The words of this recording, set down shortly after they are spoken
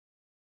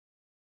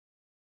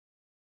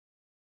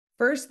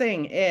First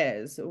thing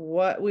is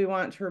what we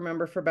want to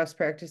remember for best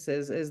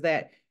practices is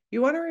that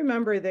you want to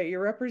remember that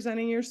you're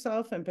representing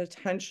yourself and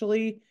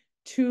potentially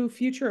to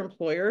future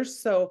employers.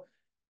 So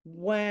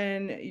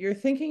when you're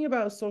thinking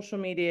about social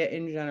media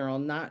in general,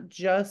 not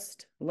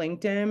just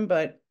LinkedIn,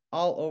 but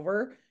all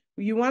over,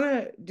 you want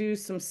to do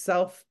some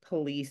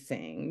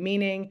self-policing,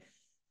 meaning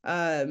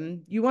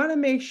you want to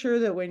make sure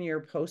that when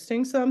you're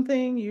posting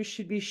something, you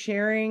should be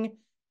sharing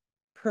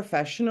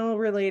professional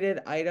related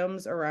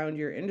items around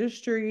your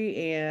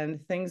industry and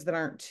things that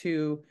aren't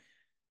too,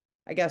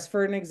 I guess,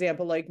 for an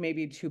example, like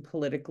maybe too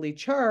politically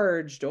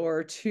charged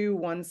or too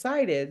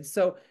one-sided.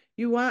 So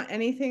you want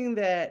anything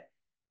that,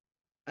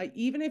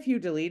 even if you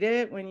delete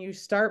it, when you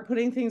start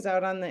putting things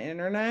out on the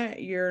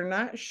internet, you're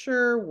not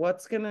sure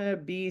what's going to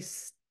be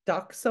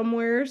stuck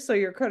somewhere. So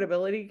your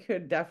credibility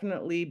could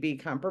definitely be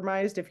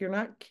compromised if you're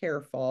not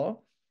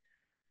careful.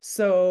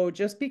 So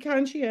just be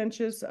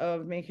conscientious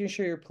of making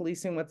sure you're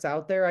policing what's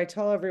out there. I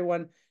tell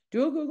everyone,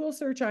 do a Google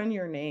search on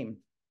your name.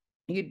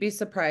 You'd be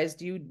surprised.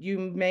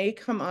 You may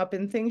come up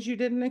in things you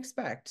didn't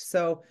expect.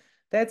 So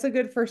that's a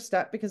good first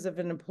step because if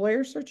an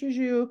employer searches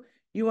you,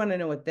 you want to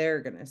know what they're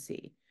going to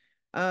see.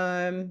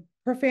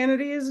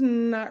 Profanity is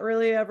not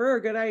really ever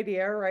a good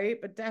idea,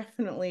 right? But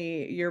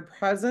definitely your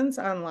presence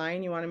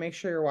online, you want to make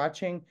sure you're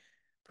watching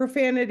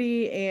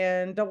profanity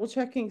and double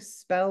checking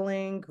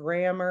spelling,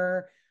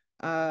 grammar.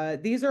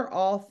 These are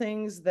all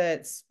things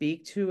that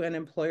speak to an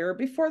employer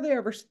before they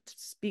ever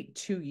speak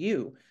to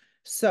you.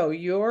 So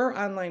your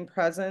online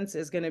presence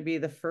is going to be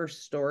the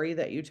first story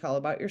that you tell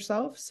about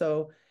yourself.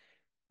 So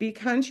be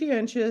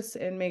conscientious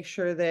and make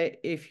sure that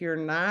if you're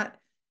not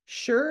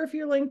sure if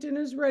your LinkedIn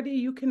is ready,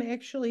 you can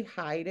actually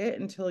hide it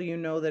until you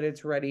know that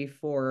it's ready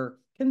for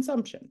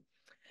consumption.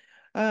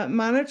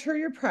 Monitor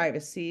your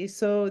privacy.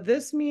 So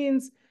this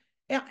means,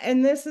 yeah,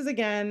 and this is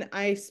again,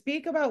 I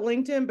speak about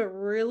LinkedIn, but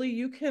really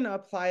you can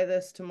apply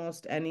this to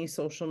most any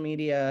social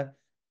media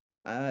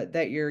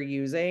that you're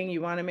using.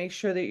 You want to make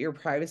sure that your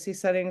privacy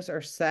settings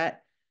are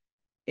set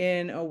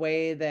in a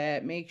way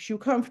that makes you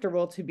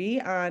comfortable to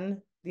be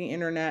on the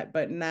internet,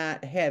 but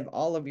not have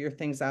all of your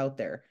things out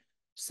there.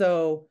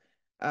 So,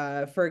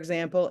 for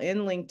example,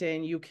 in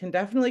LinkedIn, you can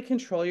definitely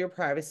control your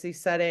privacy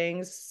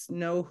settings,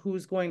 know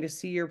who's going to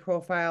see your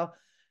profile.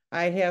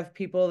 I have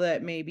people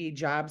that may be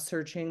job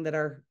searching that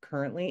are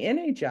currently in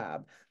a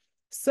job.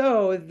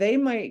 So they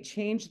might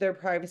change their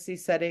privacy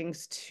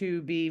settings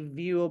to be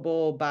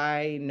viewable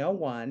by no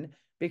one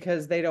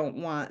because they don't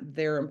want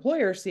their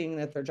employer seeing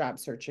that they're job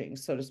searching,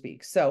 so to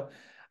speak. So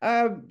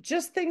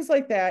just things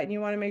like that. And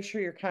you want to make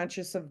sure you're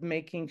conscious of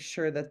making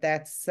sure that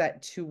that's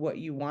set to what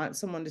you want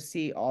someone to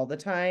see all the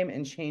time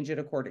and change it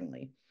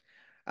accordingly.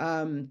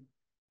 Um,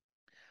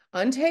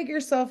 Untag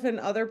yourself in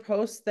other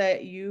posts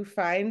that you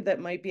find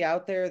that might be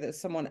out there that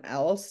someone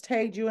else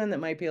tagged you in that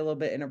might be a little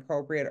bit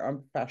inappropriate or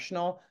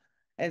unprofessional.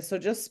 And so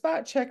just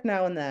spot check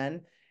now and then.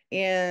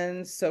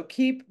 And so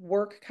keep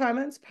work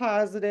comments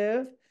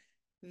positive.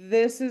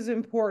 This is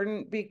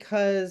important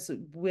because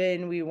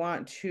when we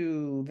want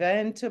to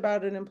vent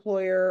about an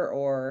employer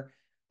or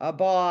a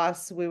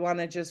boss, we want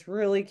to just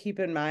really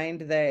keep in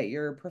mind that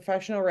your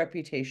professional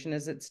reputation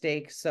is at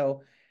stake.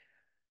 So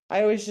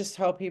I always just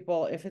tell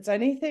people if it's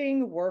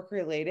anything work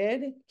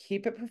related,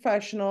 keep it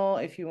professional.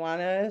 If you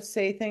want to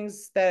say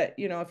things that,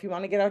 if you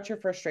want to get out your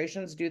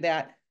frustrations, do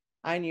that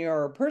on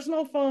your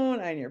personal phone,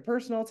 on your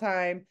personal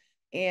time,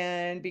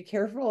 and be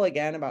careful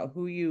again about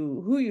who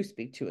you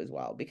speak to as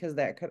well, because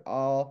that could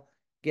all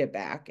get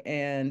back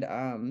and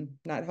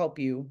not help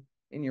you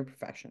in your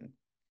profession.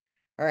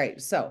 All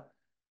right, so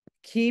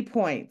key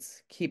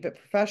points. Keep it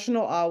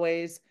professional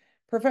always.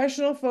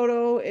 Professional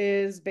photo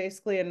is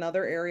basically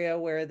another area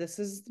where this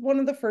is one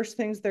of the first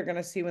things they're going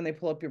to see when they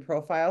pull up your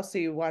profile. So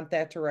you want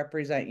that to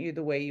represent you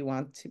the way you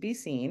want to be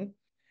seen.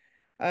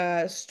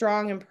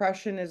 Strong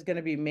impression is going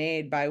to be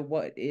made by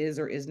what is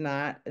or is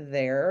not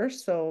there.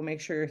 So make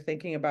sure you're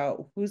thinking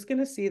about who's going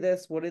to see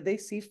this, what did they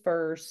see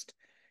first,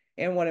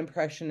 and what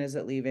impression is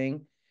it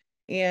leaving.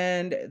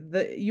 And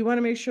you want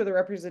to make sure the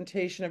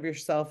representation of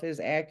yourself is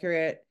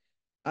accurate.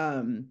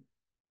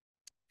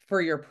 For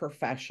your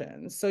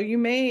profession. So you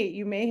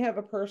may have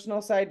a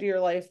personal side to your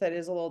life that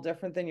is a little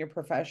different than your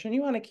profession.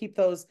 You want to keep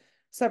those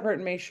separate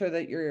and make sure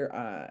that you're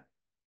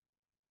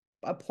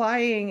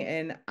applying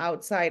an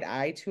outside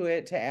eye to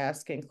it to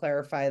ask and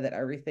clarify that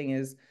everything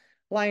is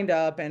lined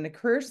up. And the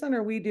Career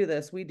Center, we do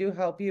this. We do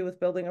help you with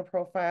building a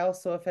profile.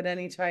 So if at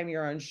any time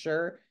you're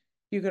unsure,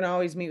 you can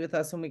always meet with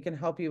us and we can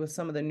help you with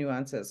some of the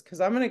nuances.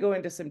 Because I'm going to go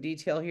into some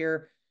detail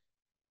here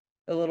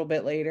a little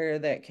bit later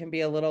that can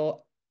be a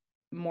little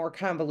more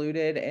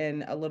convoluted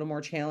and a little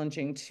more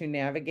challenging to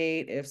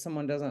navigate if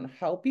someone doesn't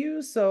help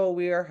you. So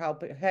we are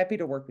happy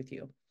to work with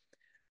you.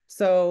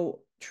 So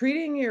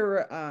treating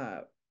your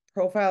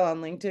profile on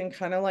LinkedIn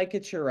kind of like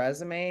it's your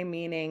resume,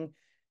 meaning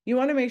you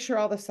want to make sure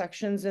all the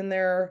sections in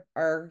there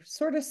are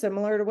sort of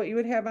similar to what you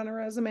would have on a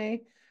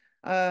resume.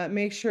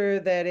 Make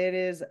sure that it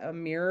is a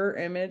mirror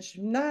image,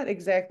 not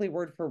exactly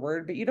word for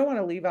word, but you don't want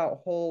to leave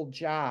out whole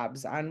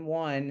jobs on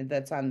one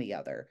that's on the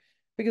other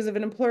Because if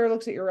an employer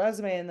looks at your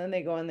resume and then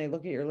they go and they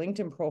look at your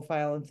LinkedIn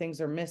profile and things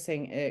are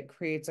missing, it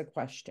creates a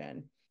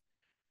question.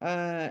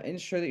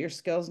 Ensure that your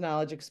skills,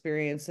 knowledge,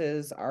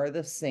 experiences are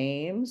the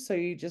same. So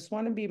you just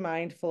want to be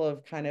mindful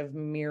of kind of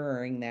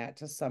mirroring that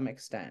to some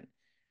extent.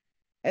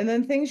 And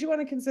then things you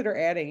want to consider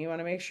adding, you want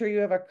to make sure you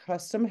have a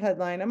custom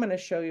headline. I'm going to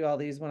show you all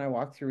these when I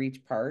walk through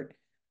each part.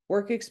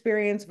 Work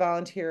experience,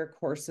 volunteer,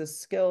 courses,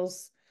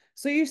 skills.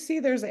 So you see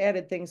there's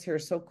added things here.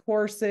 So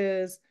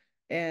courses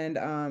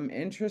and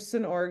interests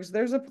and orgs.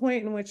 There's a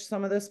point in which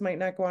some of this might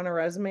not go on a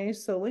resume.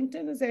 So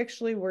LinkedIn is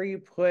actually where you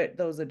put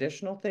those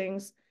additional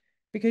things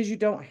because you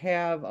don't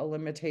have a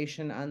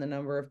limitation on the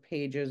number of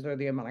pages or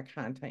the amount of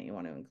content you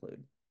want to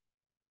include.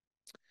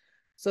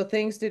 So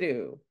things to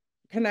do.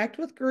 Connect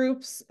with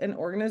groups and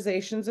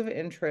organizations of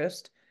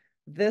interest.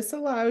 This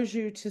allows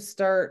you to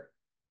start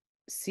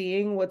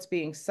seeing what's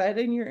being said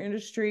in your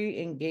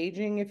industry,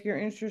 engaging if you're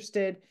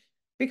interested,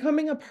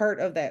 becoming a part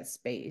of that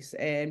space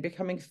and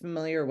becoming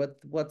familiar with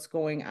what's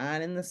going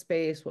on in the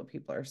space, what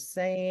people are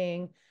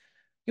saying.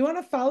 You want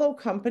to follow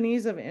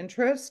companies of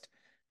interest.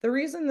 The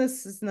reason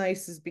this is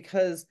nice is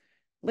because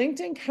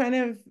LinkedIn kind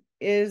of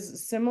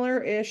is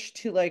similar-ish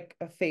to like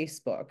a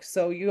Facebook.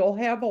 So you'll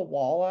have a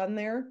wall on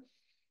there.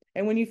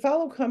 And when you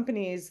follow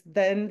companies,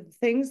 then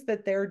things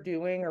that they're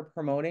doing or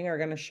promoting are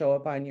going to show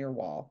up on your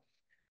wall.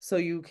 So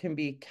you can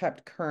be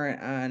kept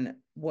current on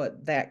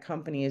what that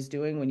company is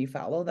doing when you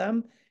follow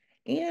them.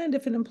 And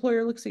if an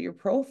employer looks at your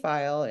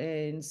profile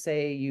and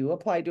say you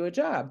applied to a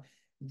job,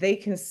 they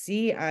can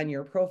see on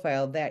your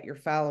profile that you're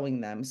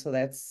following them. So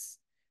that's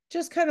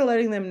just kind of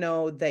letting them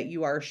know that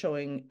you are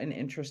showing an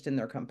interest in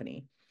their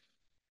company.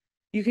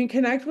 You can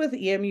connect with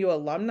EMU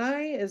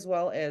alumni as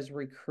well as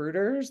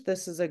recruiters.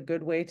 This is a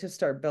good way to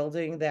start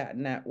building that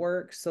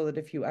network so that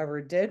if you ever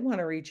did want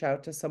to reach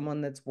out to someone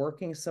that's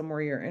working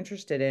somewhere you're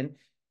interested in,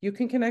 you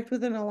can connect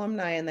with an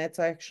alumni, and that's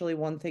actually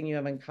one thing you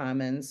have in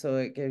common. So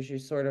it gives you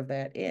sort of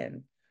that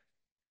in.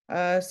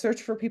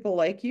 Search for people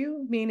like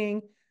you,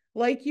 meaning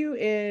like you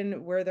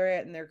in where they're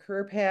at in their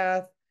career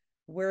path,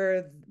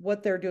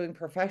 what they're doing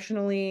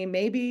professionally,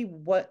 maybe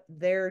what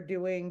they're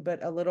doing,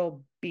 but a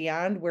little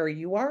beyond where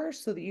you are,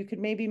 so that you could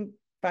maybe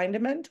find a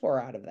mentor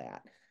out of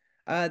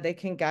that. They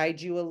can guide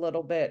you a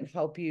little bit and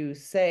help you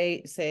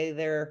say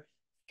they're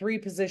 3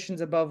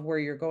 positions above where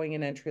you're going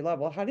in entry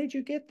level. How did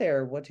you get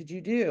there? What did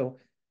you do?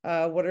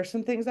 What are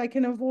some things I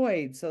can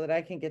avoid so that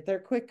I can get there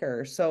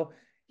quicker? So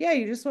yeah,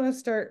 you just want to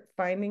start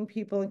finding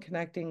people and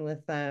connecting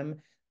with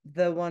them,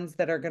 the ones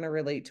that are going to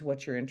relate to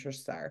what your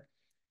interests are.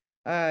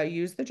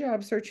 Use the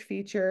job search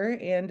feature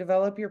and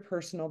develop your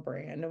personal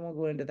brand. And we'll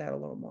go into that a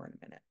little more in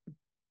a minute.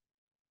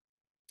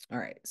 All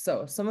right.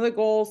 So some of the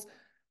goals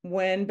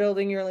when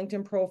building your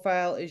LinkedIn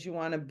profile is you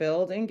want to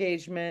build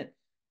engagement,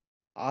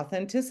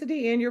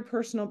 authenticity, and your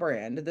personal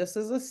brand. This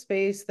is a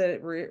space that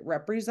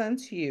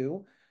represents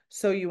you.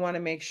 So you want to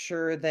make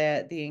sure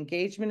that the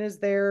engagement is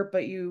there,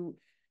 but you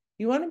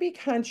want to be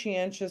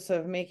conscientious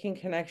of making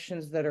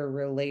connections that are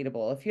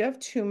relatable. If you have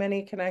too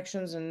many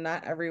connections and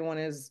not everyone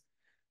is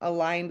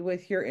aligned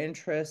with your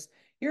interests,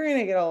 you're going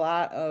to get a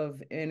lot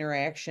of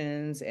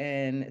interactions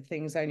and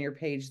things on your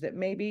page that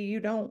maybe you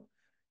don't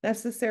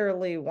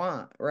necessarily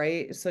want,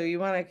 right? So you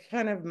want to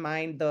kind of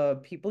mind the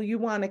people you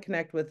want to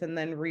connect with and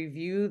then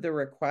review the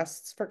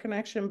requests for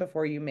connection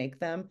before you make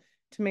them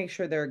to make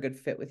sure they're a good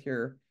fit with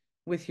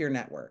your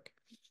network.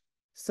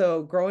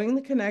 So growing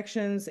the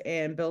connections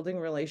and building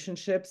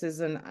relationships is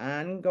an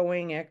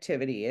ongoing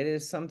activity. It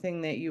is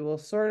something that you will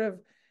sort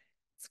of,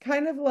 it's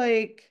kind of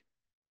like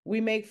we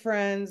make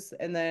friends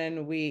and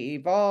then we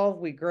evolve,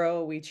 we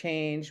grow, we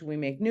change, we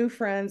make new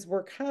friends.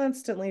 We're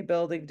constantly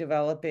building,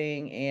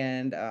 developing,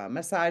 and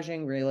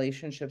massaging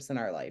relationships in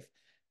our life.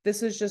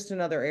 This is just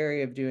another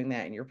area of doing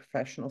that in your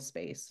professional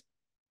space.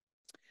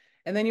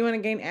 And then you want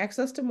to gain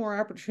access to more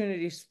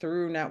opportunities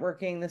through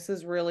networking. This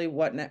is really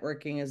what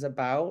networking is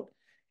about,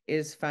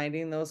 is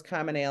finding those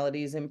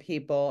commonalities in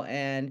people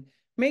and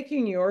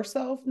making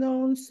yourself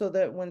known so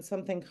that when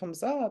something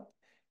comes up,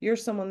 you're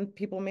someone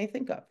people may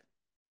think of.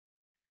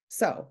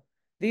 So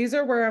these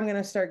are where I'm going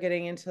to start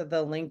getting into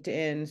the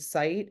LinkedIn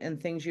site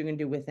and things you can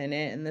do within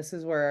it. And this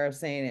is where I was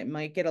saying it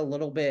might get a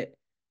little bit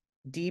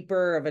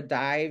deeper of a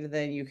dive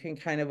than you can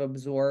kind of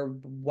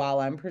absorb while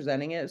I'm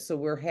presenting it. So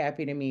we're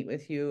happy to meet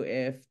with you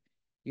if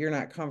you're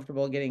not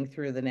comfortable getting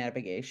through the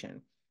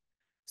navigation.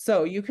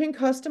 So you can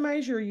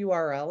customize your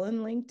URL in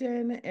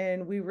LinkedIn,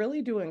 and we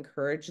really do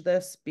encourage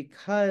this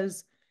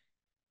because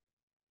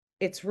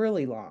it's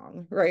really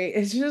long, right?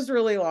 It's just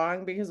really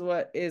long because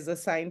what is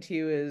assigned to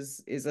you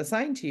is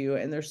assigned to you,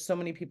 and there's so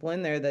many people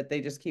in there that they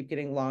just keep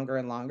getting longer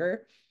and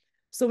longer.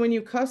 So when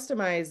you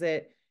customize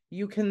it,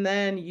 you can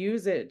then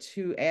use it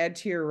to add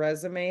to your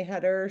resume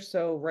header.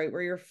 So right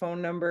where your phone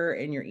number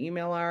and your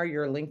email are,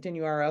 your LinkedIn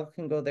URL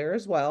can go there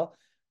as well.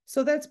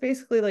 So that's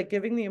basically like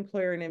giving the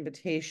employer an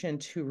invitation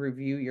to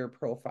review your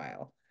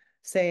profile,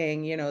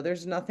 saying,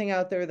 there's nothing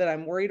out there that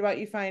I'm worried about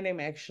you find. I'm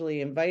actually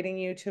inviting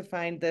you to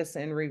find this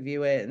and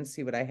review it and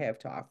see what I have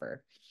to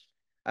offer.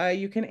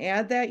 You can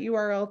add that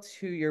URL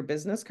to your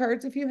business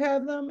cards if you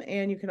have them,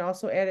 and you can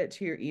also add it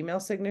to your email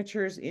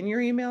signatures in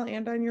your email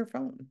and on your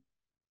phone.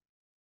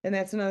 And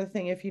that's another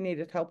thing, if you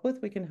needed help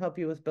with, we can help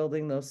you with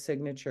building those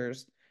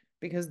signatures,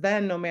 because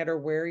then no matter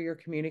where you're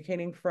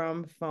communicating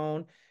from,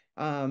 phone,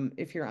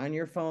 if you're on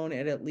your phone,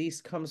 it at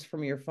least comes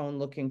from your phone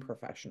looking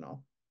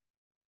professional.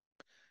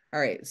 All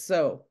right,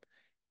 so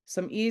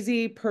some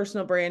easy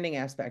personal branding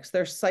aspects.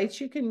 There's sites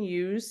you can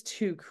use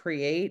to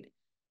create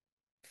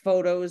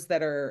photos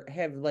that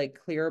have like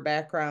clear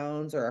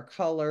backgrounds or a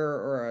color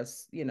or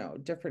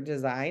different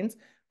designs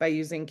by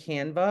using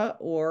Canva,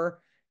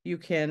 or you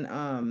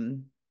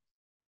can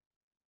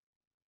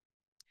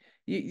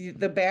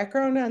the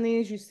background on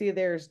these, you see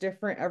there's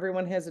different,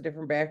 everyone has a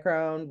different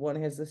background.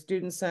 One has the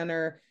student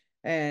center.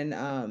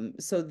 And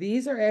so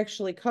these are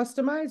actually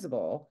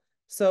customizable.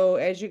 So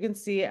as you can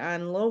see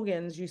on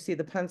Logan's, you see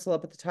the pencil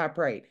up at the top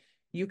right.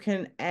 You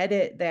can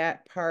edit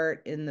that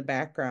part in the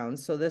background.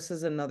 So this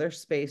is another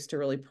space to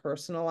really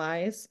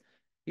personalize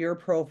your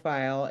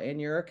profile and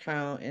your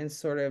account, and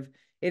sort of,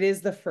 it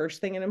is the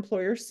first thing an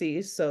employer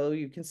sees. So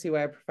you can see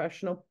why a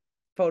professional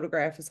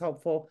photograph is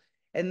helpful.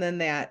 And then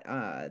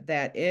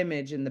that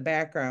image in the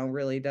background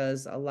really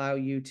does allow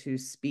you to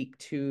speak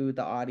to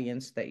the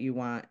audience that you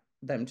want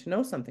them to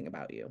know something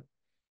about you.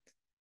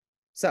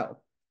 So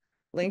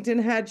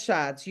LinkedIn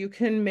headshots, you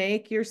can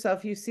make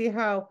yourself, you see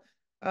how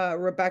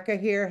Rebecca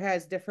here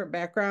has different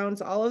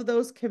backgrounds. All of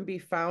those can be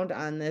found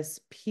on this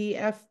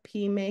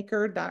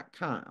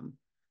pfpmaker.com.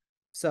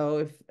 So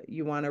if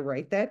you want to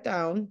write that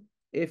down,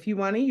 if you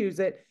want to use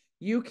it,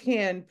 you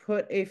can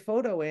put a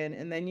photo in,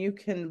 and then you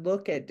can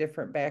look at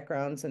different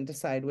backgrounds and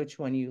decide which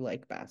one you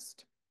like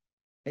best.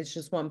 It's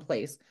just one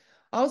place.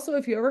 Also,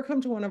 if you ever come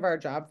to one of our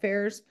job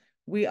fairs,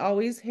 we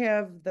always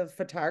have the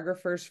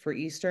photographers for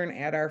Eastern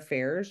at our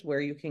fairs where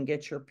you can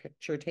get your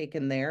picture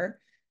taken there.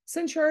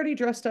 Since you're already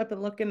dressed up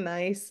and looking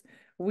nice,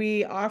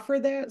 we offer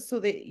that so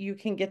that you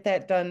can get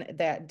that done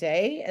that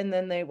day, and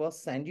then they will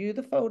send you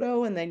the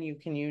photo, and then you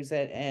can use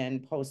it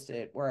and post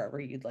it wherever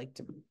you'd like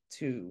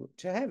to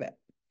have it.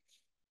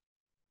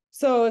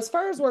 So as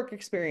far as work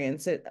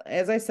experience,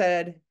 as I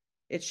said,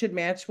 it should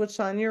match what's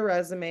on your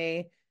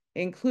resume,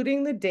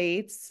 including the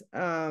dates.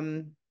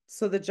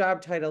 So the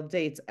job title,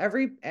 dates,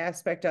 every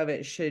aspect of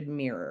it should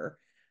mirror.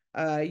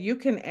 You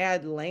can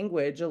add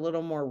language, a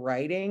little more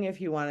writing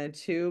if you wanted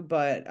to,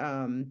 but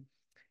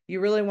you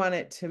really want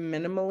it to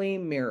minimally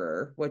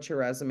mirror what your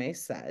resume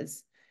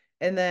says.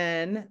 And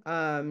then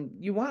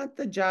you want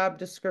the job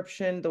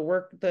description,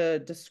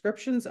 the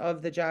descriptions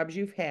of the jobs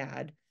you've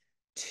had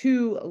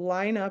to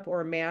line up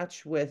or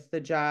match with the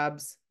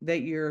jobs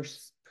that you're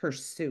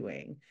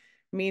pursuing.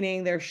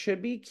 Meaning there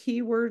should be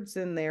keywords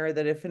in there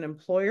that if an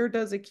employer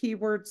does a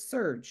keyword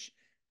search,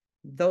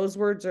 those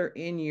words are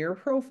in your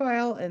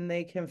profile and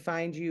they can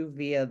find you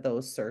via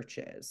those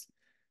searches.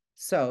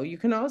 So you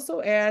can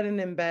also add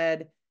and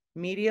embed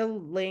media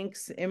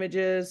links,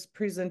 images,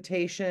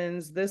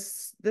 presentations.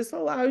 This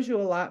allows you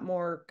a lot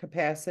more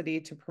capacity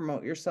to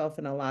promote yourself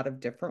in a lot of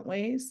different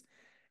ways.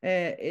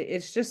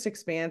 It's just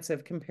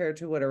expansive compared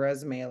to what a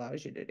resume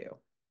allows you to do.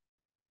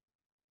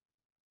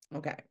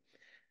 Okay,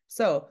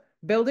 so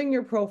building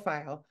your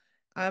profile.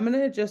 I'm going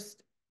to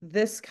just,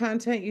 this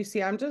content you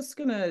see, I'm just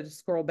going to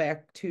scroll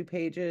back 2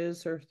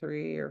 pages or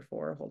 3 or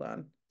 4. Hold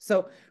on.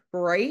 So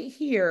right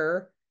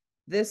here,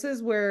 this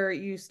is where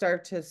you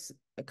start to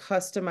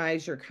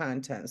customize your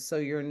content. So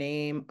your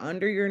name,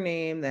 under your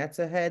name, that's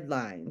a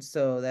headline.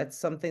 So that's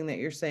something that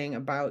you're saying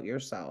about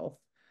yourself.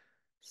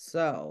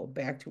 So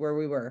back to where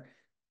we were.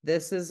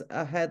 This is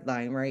a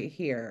headline right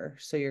here.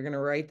 So you're going to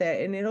write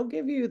that, and it'll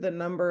give you the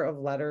number of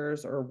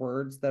letters or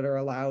words that are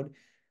allowed.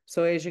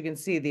 So as you can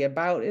see, the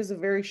about is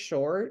very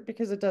short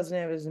because it doesn't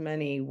have as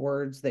many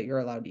words that you're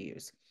allowed to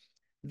use.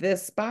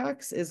 This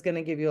box is going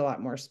to give you a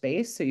lot more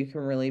space, so you can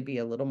really be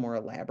a little more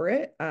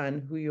elaborate on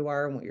who you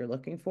are and what you're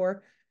looking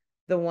for.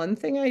 The one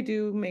thing I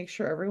do make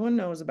sure everyone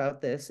knows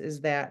about this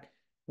is that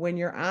when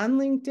you're on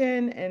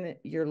LinkedIn and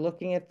you're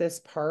looking at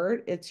this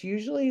part, it's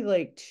usually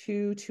like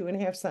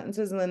 2.5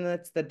 sentences, and then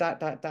that's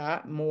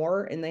the ...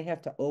 more, and they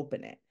have to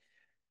open it.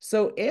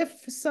 So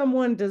if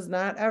someone does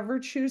not ever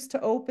choose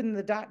to open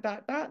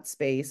the ...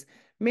 space,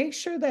 make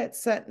sure that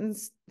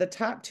sentence, the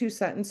top 2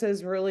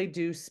 sentences really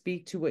do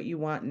speak to what you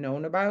want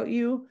known about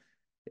you,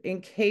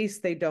 in case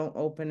they don't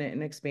open it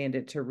and expand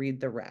it to read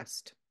the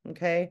rest.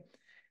 Okay.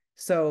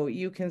 So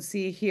you can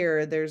see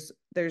here, there's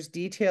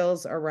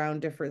details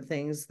around different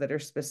things that are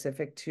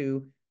specific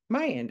to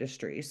my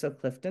industry. So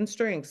Clifton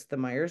Strengths, the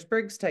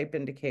Myers-Briggs type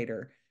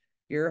indicator,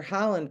 your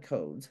Holland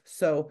codes.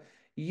 So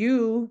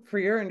you, for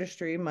your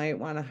industry, might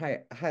want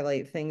to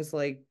highlight things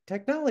like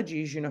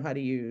technologies you know how to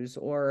use,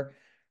 or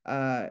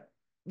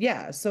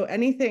yeah, so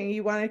anything.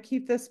 You want to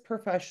keep this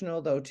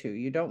professional though too.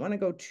 You don't want to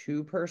go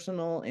too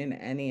personal in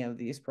any of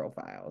these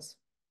profiles.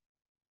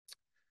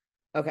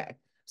 Okay,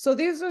 so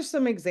these are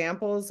some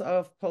examples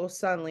of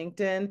posts on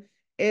LinkedIn.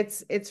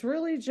 It's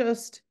really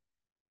just,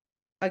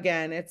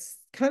 again, it's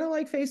kind of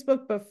like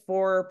Facebook, but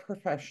for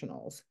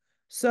professionals.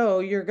 So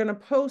you're going to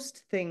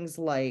post things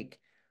like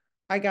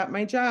I got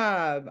my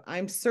job.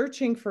 I'm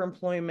searching for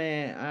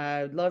employment.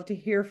 I'd love to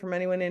hear from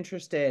anyone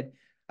interested.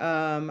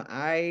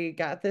 I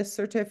got this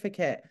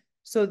certificate.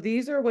 So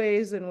these are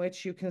ways in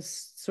which you can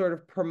sort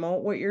of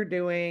promote what you're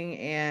doing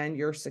and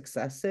your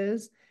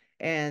successes.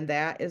 And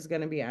that is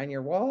going to be on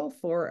your wall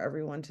for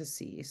everyone to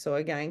see. So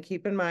again,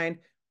 keep in mind,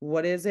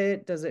 what is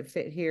it? Does it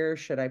fit here?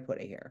 Should I put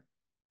it here?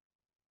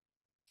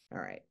 All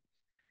right.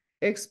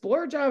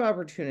 Explore job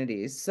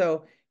opportunities.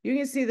 So you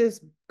can see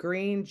this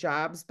green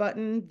jobs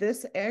button.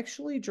 This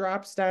actually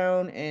drops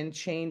down and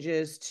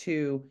changes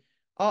to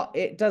all,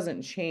 it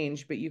doesn't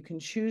change, but you can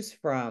choose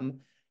from,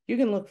 you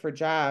can look for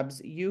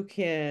jobs. You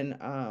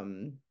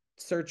can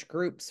search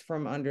groups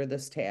from under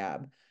this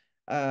tab.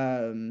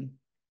 Um,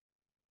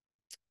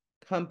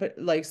 company,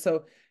 like,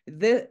 so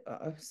this,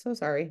 so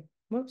sorry.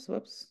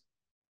 Whoops.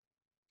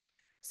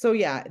 So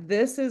yeah,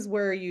 this is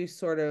where you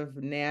sort of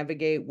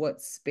navigate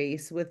what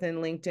space within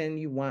LinkedIn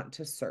you want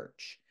to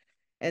search.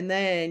 And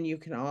then you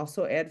can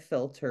also add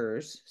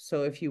filters.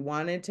 So if you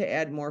wanted to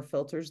add more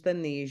filters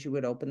than these, you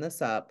would open this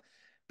up,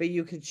 but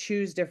you could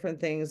choose different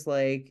things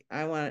like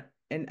I want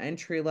an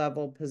entry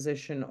level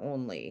position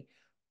only,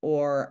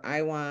 or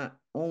I want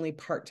only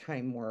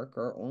part-time work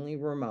or only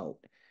remote.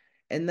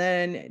 And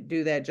then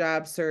do that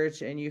job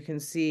search and you can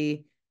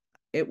see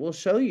it will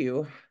show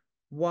you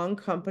one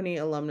company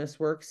alumnus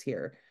works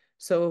here.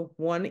 So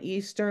one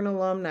Eastern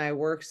alumni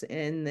works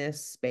in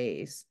this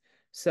space.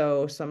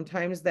 So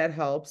sometimes that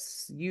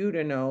helps you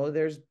to know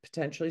there's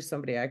potentially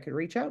somebody I could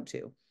reach out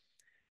to.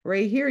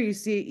 Right here, you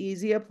see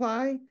easy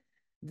apply.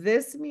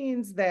 This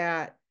means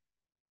that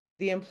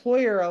the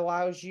employer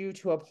allows you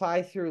to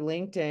apply through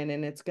LinkedIn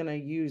and it's going to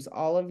use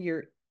all of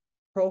your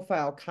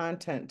profile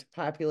content to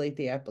populate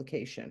the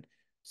application.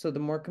 So the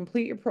more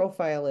complete your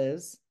profile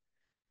is,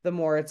 the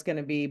more it's going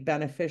to be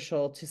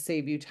beneficial to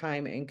save you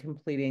time in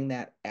completing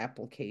that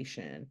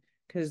application.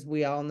 Because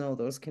we all know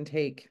those can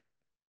take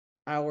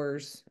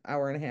hours,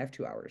 hour and a half,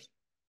 2 hours.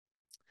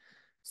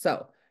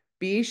 So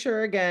be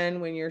sure again,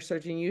 when you're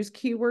searching, use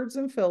keywords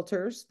and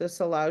filters.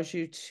 This allows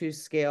you to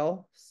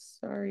scale.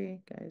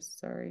 Sorry, guys,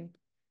 sorry.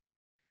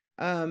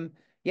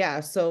 Yeah,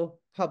 so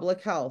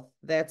public health,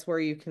 that's where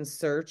you can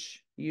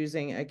search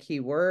using a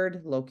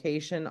keyword.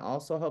 Location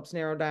also helps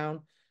narrow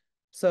down.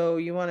 So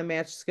you want to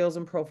match skills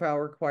and profile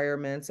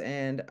requirements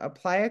and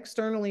apply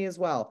externally as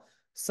well.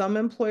 Some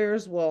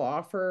employers will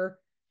offer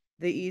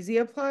the easy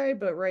apply,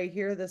 but right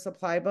here, this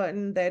apply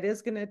button, that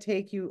is going to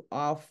take you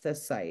off the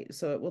site.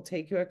 So it will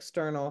take you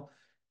external.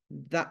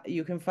 That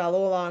you can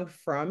follow along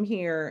from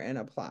here and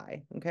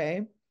apply.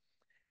 Okay.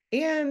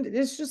 And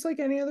it's just like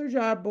any other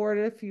job board.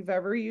 If you've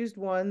ever used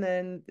one,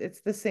 then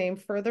it's the same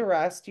for the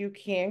rest. You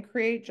can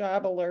create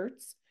job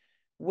alerts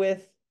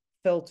with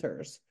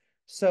filters.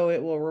 So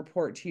it will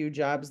report to you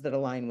jobs that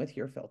align with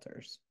your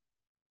filters.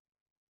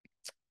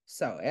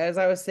 So as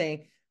I was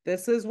saying,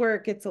 this is where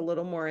it gets a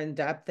little more in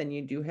depth and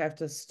you do have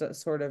to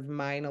sort of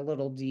mine a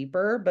little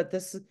deeper, but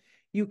this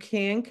you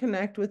can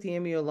connect with the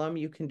EMU alum.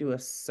 You can do a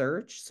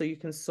search. So you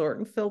can sort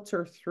and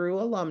filter through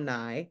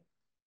alumni,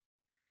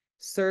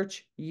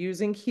 search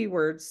using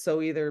keywords.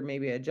 So either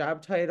maybe a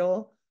job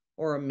title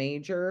or a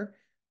major.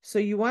 So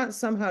you want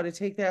somehow to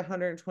take that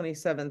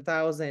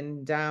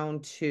 127,000 down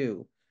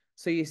to,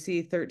 so you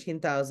see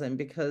 13,000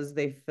 because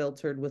they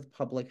filtered with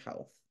public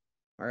health.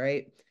 All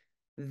right.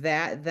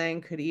 That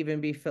then could even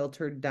be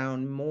filtered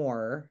down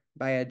more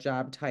by a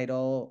job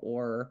title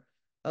or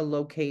a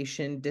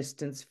location,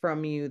 distance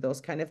from you,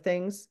 those kind of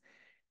things.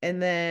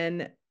 And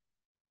then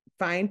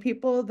find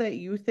people that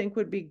you think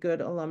would be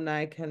good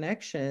alumni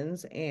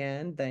connections,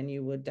 and then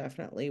you would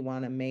definitely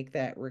want to make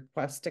that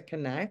request to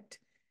connect.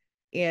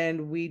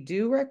 And we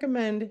do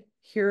recommend,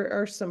 here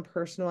are some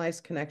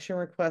personalized connection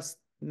request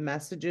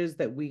messages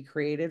that we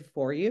created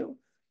for you.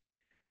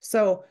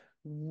 So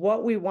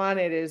what we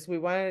wanted is we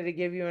wanted to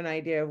give you an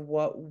idea of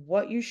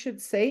what you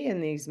should say in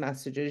these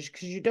messages,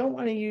 because you don't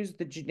want to use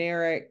the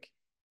generic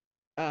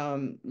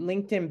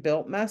LinkedIn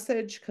built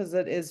message because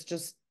it is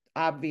just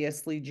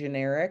obviously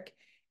generic.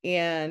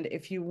 And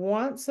if you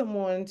want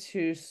someone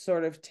to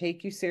sort of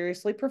take you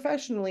seriously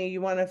professionally,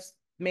 you want to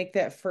make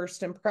that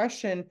first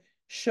impression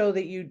show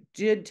that you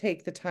did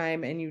take the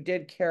time and you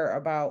did care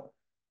about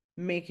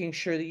making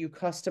sure that you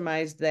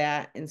customized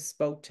that and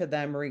spoke to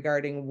them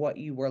regarding what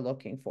you were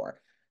looking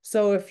for.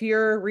 So if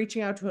you're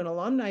reaching out to an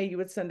alumni, you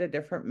would send a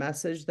different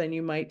message than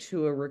you might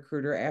to a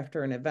recruiter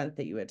after an event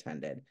that you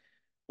attended,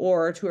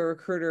 or to a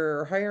recruiter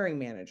or hiring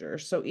manager.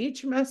 So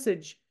each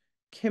message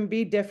can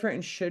be different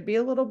and should be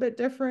a little bit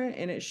different,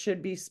 and it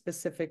should be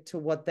specific to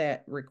what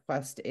that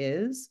request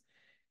is.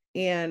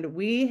 And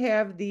we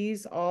have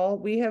these all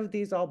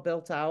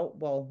built out.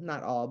 Well,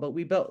 not all, but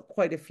we built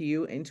quite a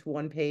few into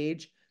one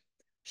page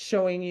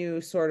showing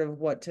you sort of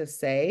what to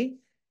say.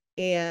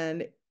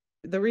 And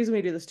the reason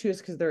we do this too is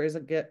because there is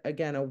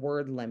again a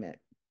word limit.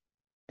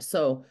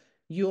 So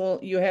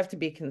you have to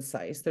be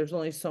concise. There's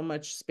only so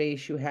much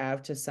space you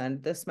have to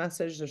send this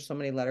message. There's so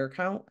many letter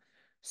count.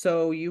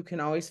 So you can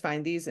always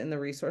find these in the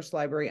resource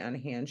library on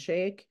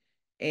Handshake,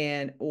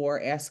 and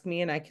or ask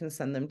me and I can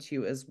send them to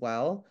you as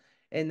well.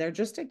 And they're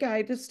just a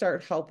guide to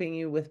start helping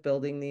you with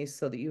building these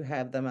so that you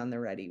have them on the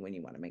ready when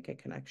you want to make a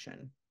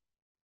connection.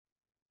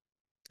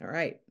 All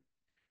right.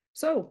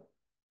 So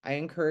I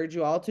encourage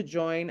you all to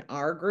join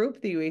our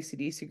group, the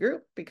UACDC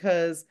group,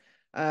 because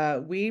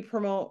we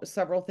promote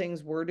several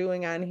things we're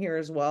doing on here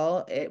as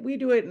well. We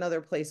do it in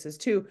other places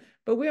too,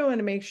 but we want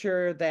to make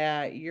sure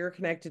that you're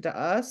connected to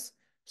us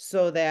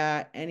so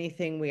that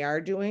anything we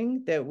are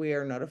doing that we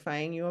are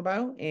notifying you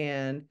about,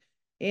 and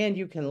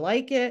you can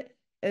like it.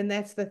 And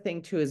that's the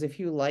thing too, is if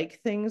you like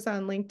things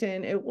on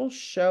LinkedIn, it will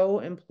show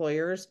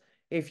employers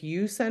if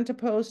you sent a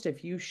post,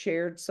 if you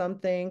shared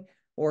something,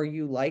 or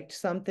you liked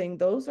something,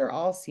 those are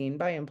all seen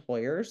by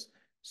employers.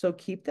 So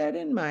keep that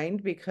in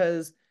mind,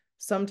 because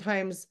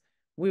sometimes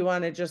we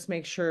want to just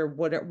make sure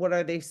what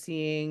are they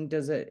seeing?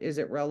 Is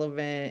it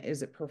relevant?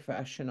 Is it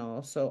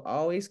professional? So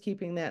always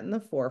keeping that in the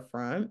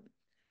forefront.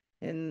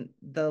 And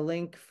the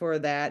link for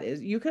that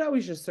is, you could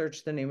always just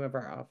search the name of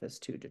our office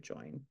too to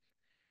join.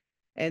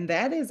 And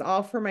that is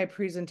all for my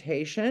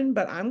presentation,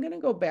 but I'm going to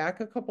go back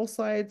a couple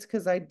slides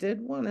because I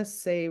did want to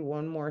say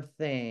one more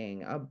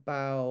thing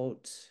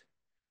about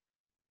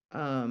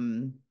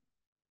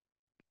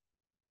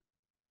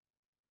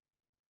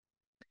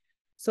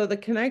so the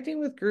connecting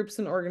with groups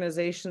and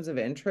organizations of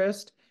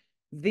interest,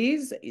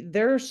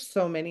 there's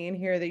so many in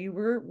here that you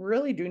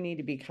really do need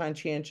to be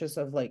conscientious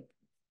of, like,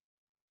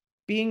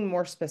 being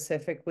more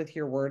specific with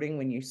your wording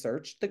when you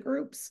search the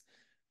groups,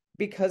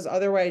 because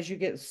otherwise you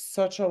get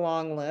such a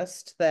long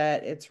list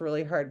that it's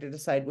really hard to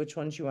decide which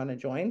ones you want to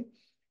join.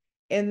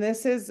 And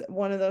this is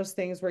one of those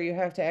things where you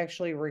have to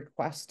actually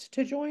request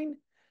to join.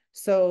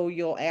 So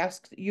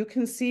you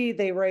can see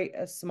they write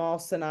a small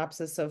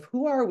synopsis of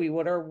who are we?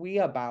 What are we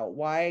about?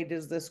 Why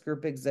does this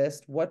group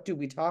exist? What do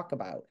we talk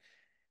about?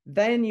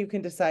 Then you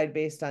can decide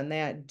based on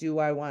that, do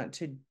I want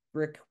to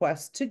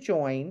request to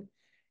join?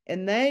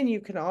 And then you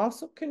can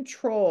also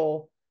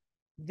control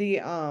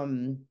the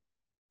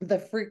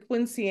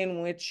frequency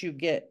in which you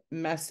get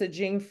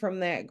messaging from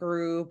that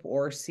group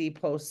or see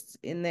posts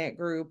in that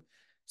group.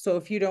 So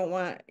if you don't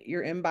want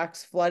your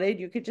inbox flooded,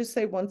 you could just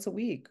say once a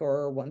week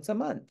or once a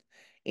month.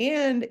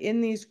 And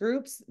in these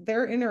groups,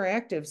 they're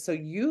interactive, so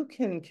you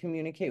can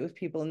communicate with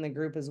people in the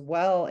group as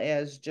well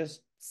as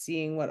just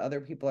seeing what other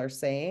people are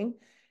saying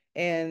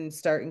and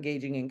start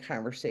engaging in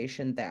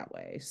conversation that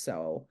way.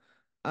 So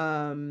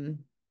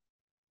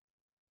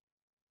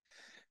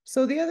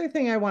the other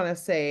thing I want to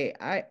say,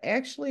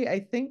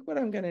 I think what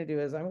I'm going to do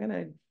is I'm going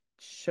to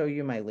show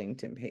you my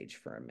LinkedIn page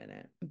for a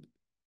minute.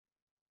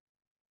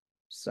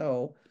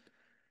 So,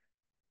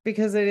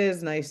 because it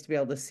is nice to be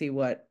able to see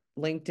what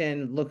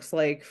LinkedIn looks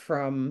like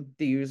from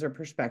the user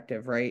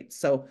perspective, right?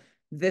 So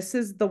this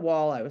is the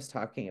wall I was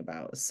talking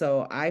about.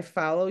 So I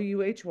follow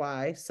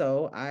UHY,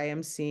 so I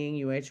am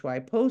seeing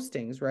UHY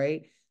postings,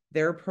 right?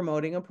 They're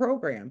promoting a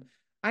program.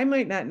 I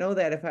might not know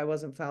that if I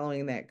wasn't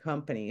following that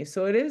company.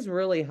 So it is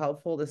really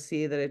helpful to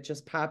see that it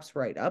just pops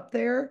right up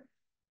there.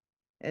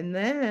 And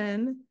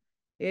then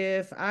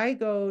if I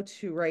go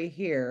to right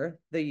here,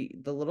 the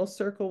little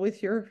circle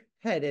with your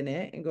head in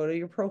it, and go to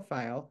your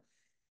profile,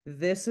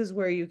 this is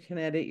where you can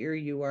edit your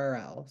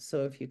URL.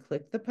 So if you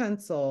click the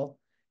pencil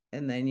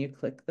and then you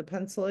click the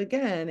pencil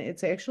again,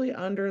 it's actually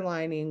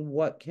underlining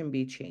what can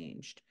be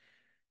changed.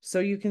 So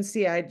you can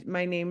see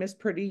my name is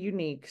pretty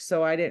unique,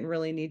 so I didn't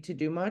really need to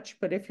do much.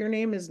 But if your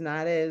name is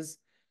not as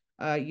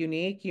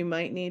unique, you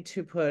might need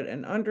to put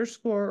an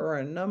underscore or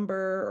a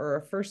number or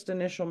a first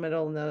initial,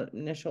 middle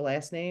initial,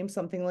 last name,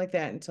 something like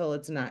that, until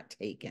it's not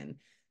taken.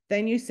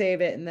 Then you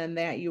save it, and then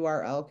that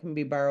URL can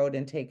be borrowed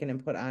and taken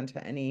and put onto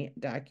any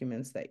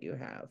documents that you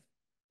have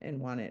and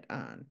want it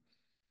on.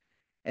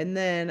 And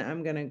then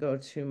I'm going to go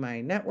to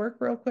my network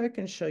real quick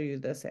and show you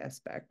this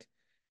aspect.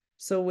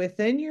 So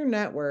within your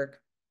network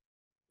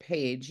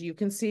page, you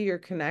can see your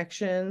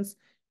connections.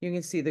 You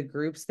can see the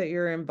groups that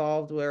you're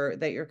involved with,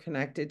 that you're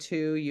connected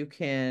to. You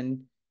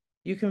can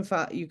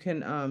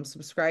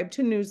subscribe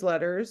to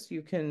newsletters.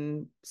 You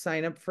can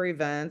sign up for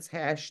events,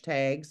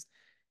 hashtags,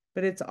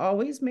 but it's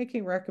always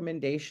making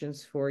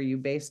recommendations for you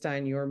based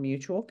on your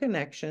mutual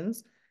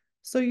connections.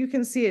 So you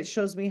can see it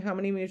shows me how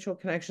many mutual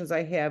connections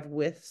I have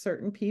with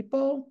certain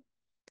people.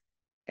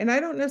 And I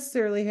don't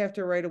necessarily have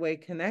to right away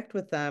connect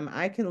with them.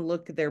 I can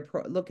look at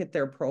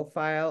their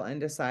profile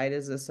and decide,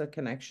 is this a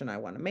connection I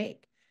want to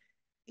make?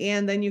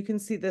 And then you can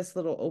see this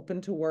little open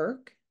to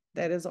work.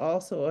 That is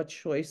also a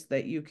choice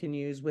that you can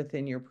use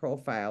within your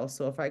profile.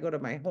 So if I go to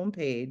my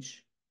homepage,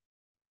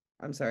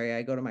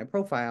 I go to my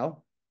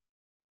profile.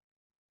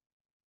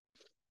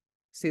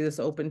 See, this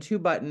open to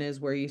button is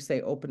where you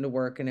say open to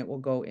work, and it will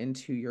go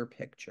into your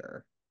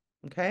picture.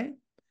 Okay.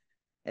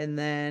 And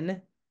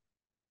then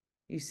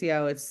you see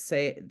how it's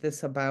say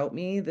this about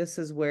me. This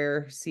is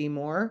where see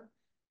more.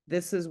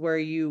 This is where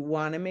you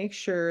want to make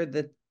sure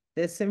that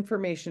this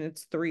information,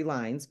 it's 3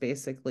 lines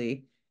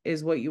basically,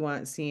 is what you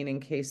want seen in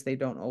case they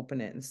don't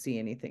open it and see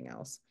anything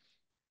else.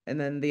 And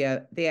then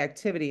the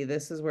activity,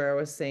 this is where I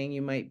was saying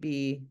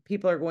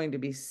people are going to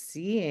be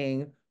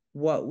seeing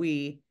what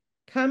we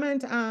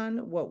comment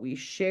on, what we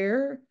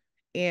share,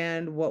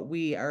 and what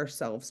we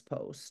ourselves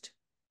post.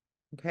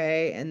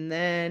 Okay. And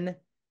then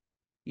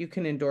you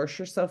can endorse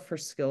yourself for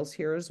skills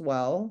here as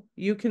well.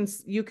 You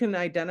can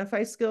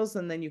identify skills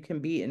and then you can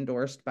be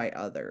endorsed by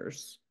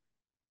others.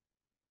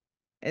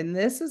 And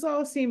this is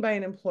all seen by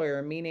an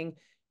employer, meaning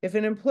if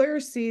an employer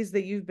sees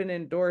that you've been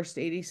endorsed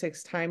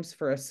 86 times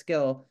for a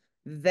skill,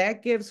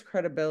 that gives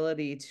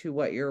credibility to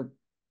what you're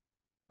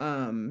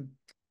um,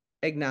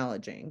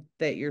 acknowledging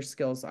that your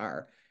skills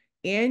are.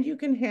 And you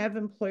can have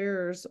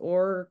employers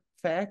or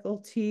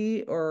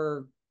faculty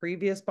or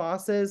previous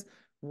bosses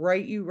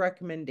write you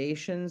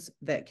recommendations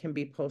that can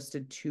be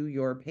posted to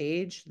your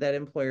page that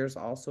employers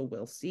also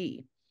will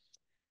see.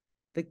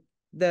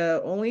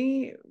 The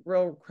only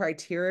real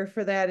criteria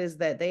for that is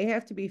that they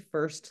have to be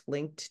first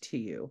linked to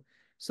you.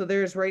 So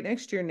there's right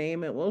next to your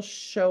name, it will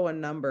show a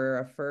number,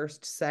 a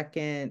first,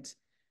 second.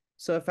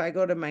 So if I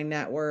go to my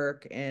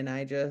network and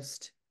I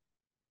just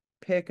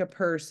pick a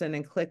person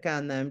and click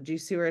on them, do you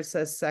see where it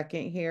says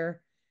second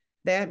here?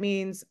 That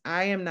means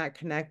I am not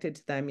connected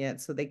to them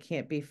yet, so they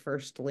can't be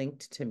first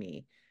linked to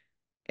me.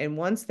 And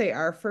once they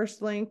are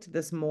first linked,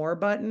 this more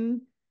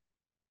button,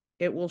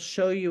 it will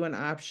show you an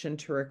option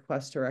to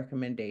request a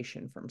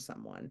recommendation from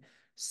someone.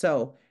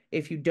 So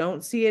if you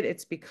don't see it,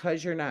 it's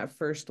because you're not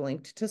first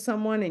linked to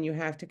someone and you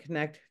have to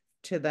connect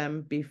to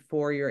them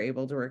before you're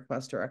able to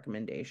request a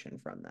recommendation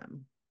from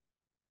them.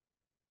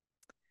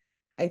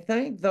 I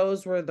think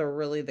those were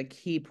really the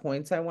key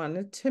points I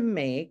wanted to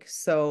make.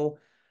 So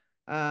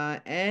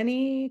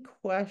any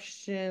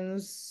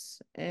questions?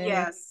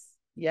 Yes.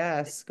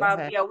 Yes, go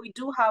ahead. Yeah, we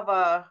do have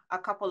a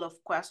couple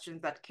of questions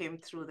that came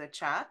through the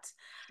chat.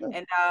 Sure.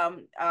 And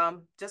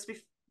just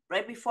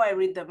right before I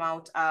read them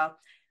out,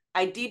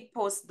 I did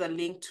post the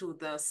link to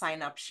the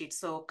sign up sheet.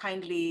 So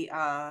kindly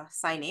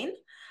sign in.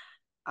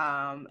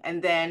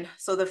 And then,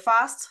 so the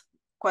first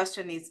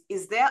question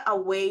is there a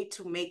way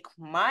to make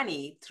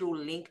money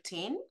through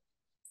LinkedIn?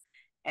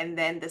 And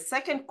then the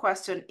second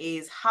question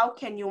is, how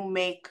can you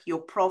make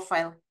your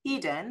profile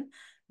hidden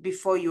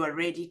before you are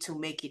ready to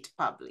make it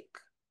public?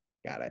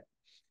 Got it.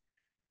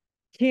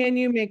 Can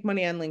you make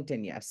money on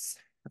LinkedIn? Yes.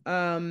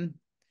 Um,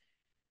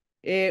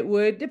 It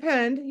would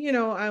depend,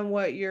 on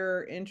what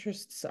your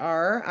interests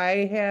are.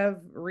 I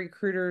have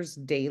recruiters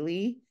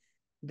daily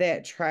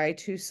that try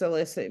to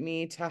solicit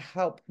me to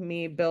help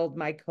me build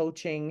my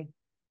coaching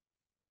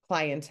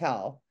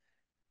clientele,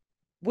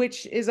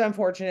 which is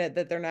unfortunate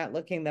that they're not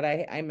looking that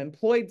I'm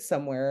employed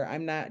somewhere.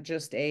 I'm not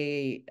just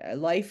a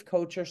life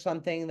coach or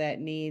something that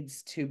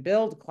needs to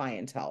build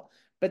clientele,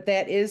 but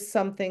that is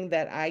something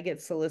that I get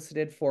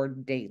solicited for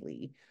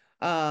daily.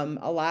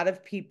 A lot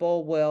of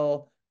people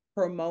will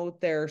promote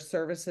their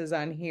services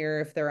on here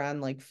if they're on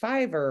like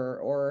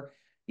Fiverr or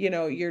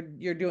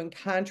you're doing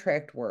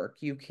contract work.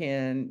 You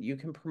can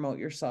promote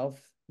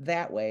yourself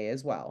that way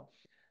as well.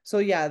 So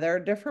yeah, there are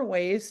different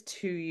ways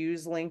to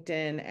use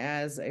LinkedIn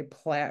as a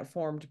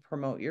platform to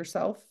promote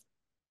yourself.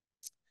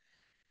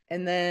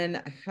 And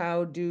then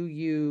how do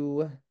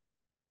you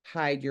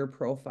hide your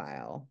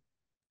profile?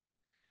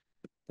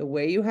 The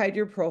way you hide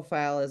your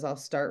profile is I'll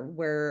start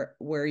where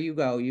you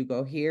go. You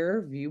go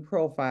here, view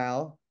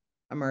profile.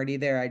 I'm already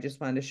there. I just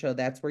wanted to show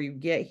that's where you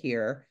get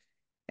here.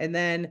 And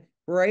then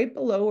right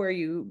below where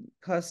you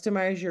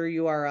customize your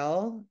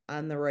URL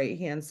on the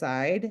right-hand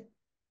side,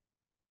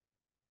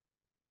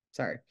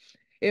 sorry.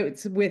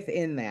 It's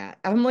within that.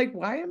 I'm like,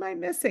 why am I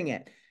missing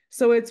it?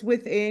 So it's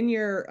within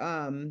your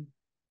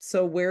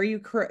so where you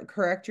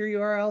correct your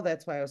URL,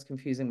 that's why I was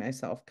confusing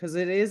myself because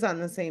it is on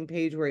the same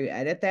page where you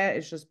edit that,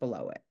 it's just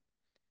below it.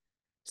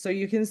 So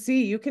you can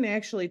see you can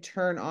actually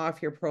turn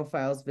off your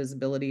profile's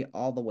visibility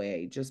all the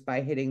way just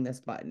by hitting this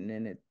button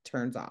and it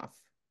turns off.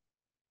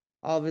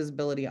 All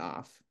visibility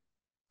off.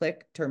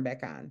 Click, turn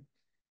back on.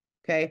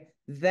 Okay.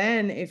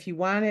 Then if you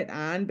want it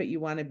on, but you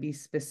want to be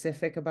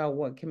specific about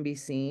what can be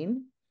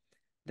seen,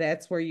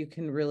 that's where you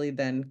can really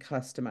then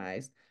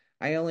customize.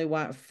 I only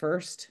want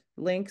first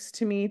links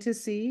to me to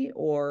see,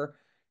 or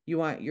you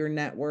want your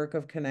network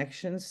of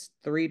connections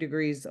 3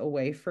 degrees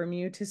away from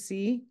you to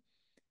see.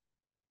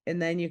 And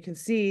then you can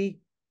see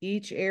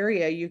each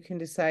area you can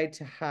decide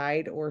to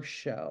hide or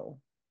show.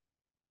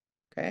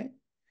 Okay.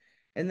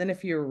 And then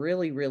if you're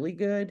really, really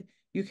good,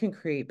 you can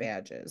create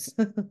badges.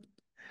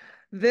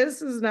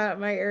 This is not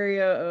my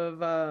area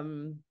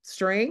of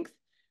strength,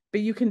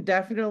 but you can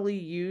definitely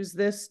use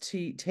this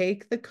to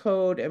take the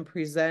code and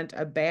present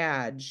a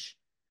badge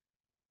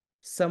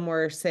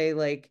somewhere, say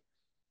like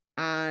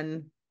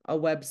on a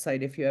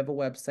website. If you have a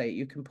website,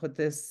 you can put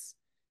this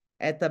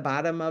at the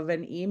bottom of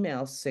an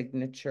email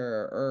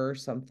signature or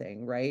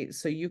something, right?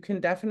 So you can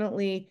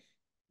definitely,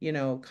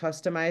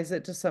 customize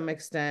it to some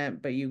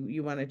extent, but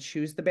you want to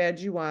choose the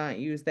badge you want,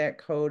 use that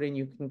code, and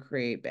you can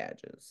create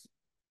badges.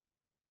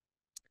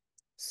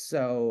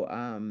 So,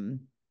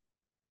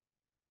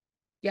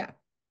 yeah.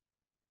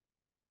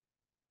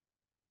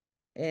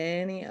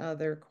 Any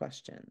other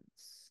questions?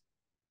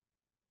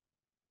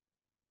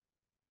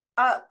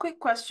 Quick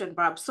question,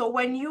 Barb. So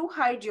when you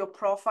hide your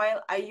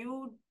profile, are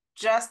you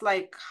just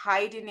like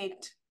hiding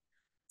it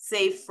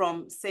say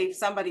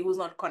somebody who's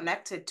not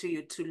connected to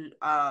you to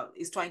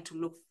is trying to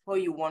look for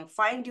you, won't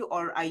find you,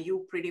 or are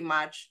you pretty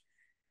much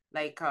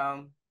like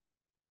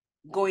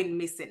going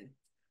missing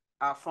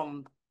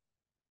from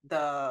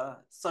the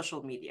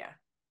social media?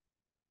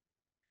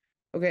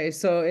 Okay,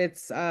 so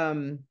it's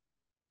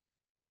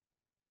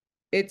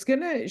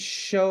gonna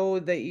show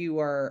that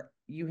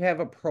you have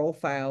a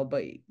profile,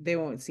 but they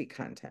won't see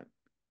content.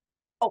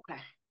 Okay.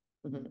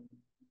 Mhm.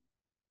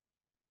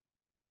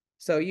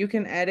 So you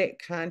can edit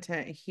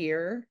content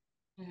here,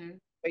 Mm-hmm.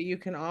 but you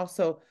can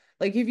also,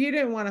 like, if you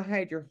didn't want to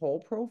hide your whole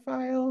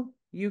profile,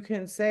 you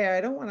can say,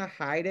 I don't want to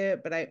hide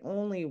it, but I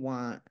only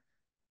want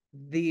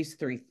these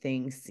three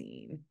things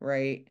seen,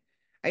 right?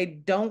 I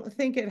don't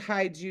think it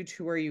hides you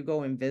to where you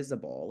go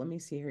invisible. Let me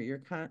see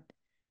here.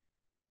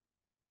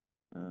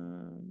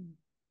 Um,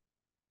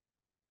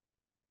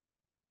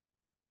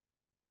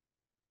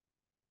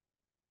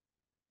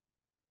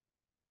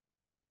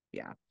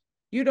 yeah,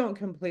 you don't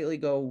completely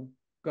go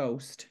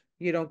ghost.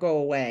 You don't go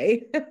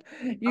away.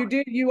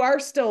 Okay. You are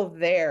still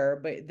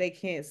there, but they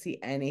can't see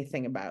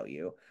anything about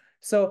you.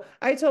 So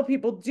I tell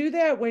people do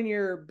that when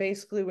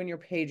when your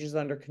page is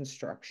under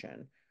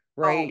construction,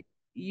 Oh. right?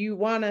 You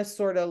want to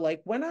sort of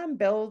like when I'm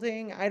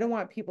building, I don't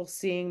want people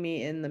seeing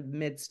me in the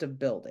midst of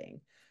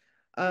building.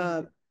 Mm-hmm.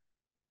 Um,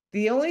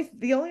 the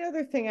only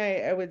other thing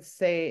I would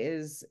say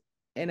is,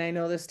 and I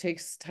know this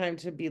takes time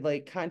to be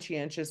like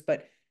conscientious,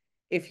 but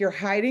if you're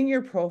hiding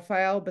your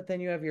profile, but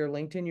then you have your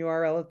LinkedIn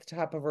URL at the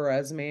top of a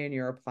resume and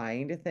you're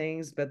applying to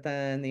things, but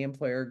then the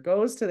employer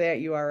goes to that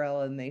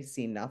URL and they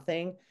see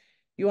nothing,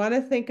 you want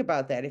to think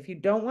about that. If you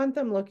don't want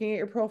them looking at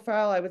your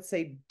profile, I would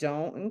say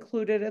don't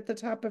include it at the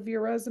top of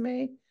your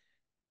resume,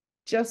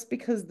 just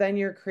because then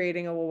you're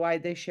creating a, well,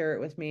 why'd they share it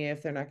with me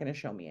if they're not going to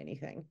show me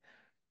anything?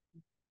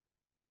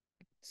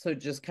 So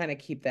just kind of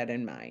keep that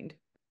in mind.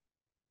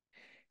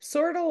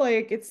 Sort of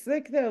like it's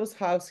like those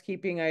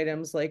housekeeping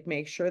items, like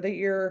make sure that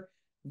your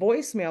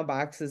voicemail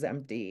box is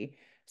empty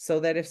so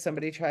that if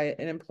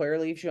an employer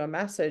leaves you a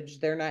message,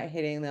 they're not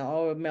hitting the,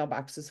 oh,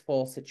 mailbox is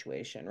full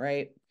situation,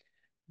 right?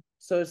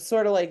 So it's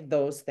sort of like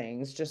those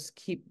things. Just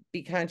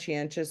be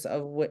conscientious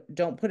of what,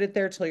 don't put it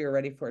there till you're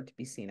ready for it to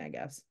be seen, I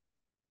guess.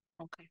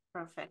 Okay,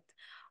 perfect.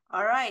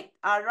 All right.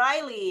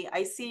 Riley,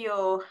 I see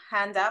your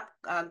hand up.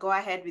 Go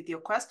ahead with your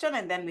question,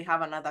 and then we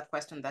have another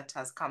question that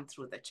has come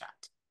through the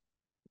chat.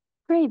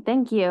 Great,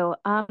 thank you.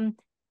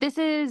 This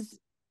is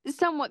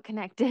somewhat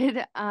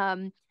connected.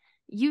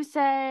 You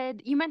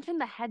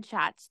mentioned the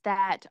headshots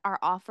that are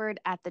offered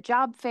at the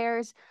job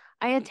fairs.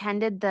 I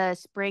attended the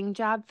spring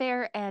job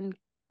fair and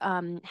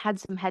had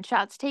some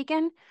headshots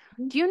taken.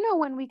 Do you know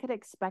when we could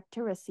expect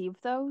to receive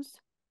those?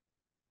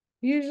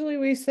 Usually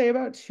we say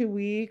about 2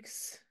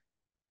 weeks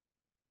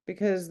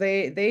because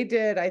they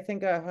did, I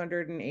think,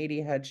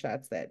 180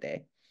 headshots that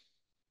day.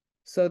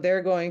 So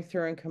they're going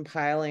through and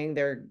compiling,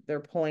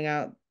 they're pulling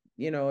out,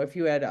 if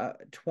you had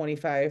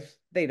 25,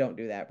 they don't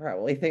do that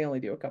probably. They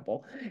only do a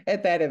couple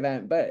at that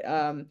event, but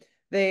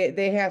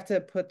they have to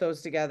put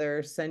those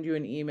together, send you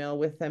an email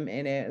with them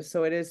in it.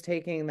 So it is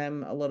taking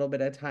them a little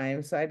bit of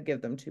time. So I'd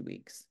give them 2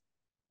 weeks.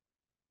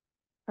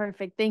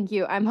 Perfect, thank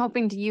you. I'm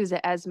hoping to use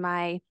it as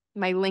my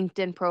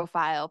LinkedIn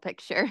profile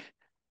picture.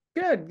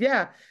 Good.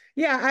 Yeah.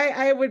 Yeah,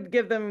 I would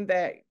give them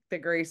the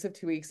grace of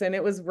 2 weeks. And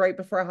it was right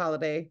before a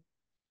holiday.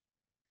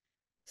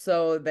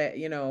 So that,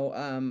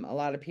 a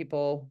lot of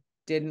people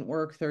didn't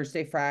work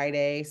Thursday,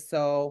 Friday,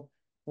 so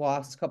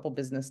lost a couple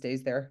business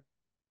days there.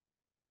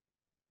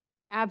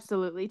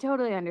 Absolutely,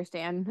 totally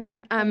understand.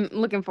 I'm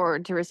looking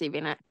forward to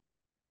receiving it.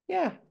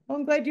 Yeah, well,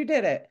 I'm glad you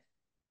did it.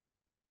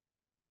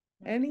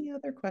 Mhm. Any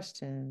other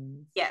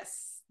questions?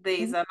 Yes, there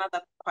is Mhm.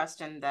 another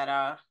question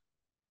that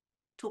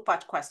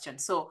two-part question.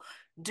 So,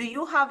 do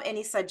you have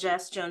any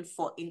suggestion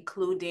for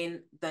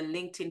including the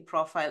LinkedIn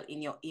profile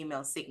in your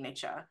email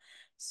signature?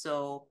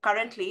 So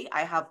currently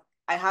I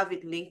have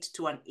it linked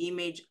to an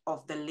image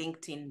of the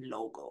LinkedIn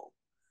logo.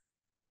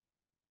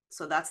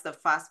 So that's the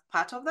first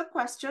part of the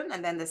question.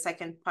 And then the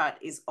second part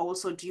is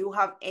also, do you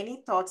have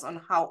any thoughts on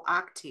how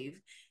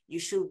active you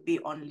should be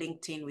on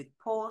LinkedIn with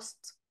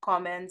posts,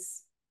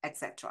 comments,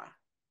 etc.?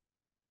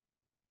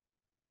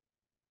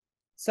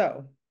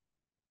 So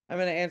I'm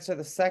going to answer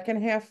the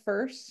second half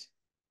first.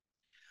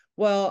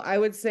 Well, I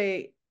would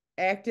say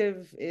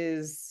active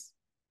is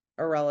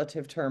a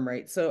relative term,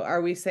 right? So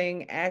are we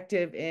saying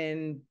active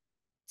in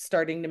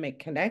starting to make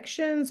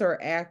connections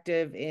or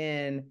active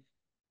in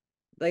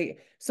like,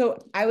 so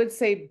I would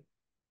say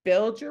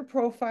build your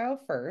profile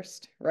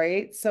first,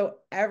 right? So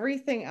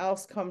everything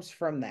else comes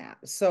from that.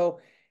 So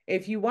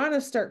if you want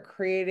to start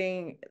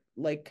creating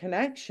like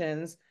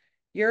connections,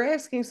 you're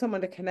asking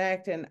someone to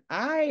connect. And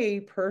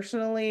I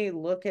personally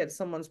look at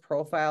someone's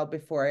profile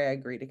before I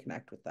agree to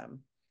connect with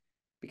them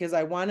because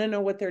I want to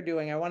know what they're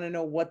doing. I want to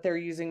know what they're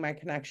using my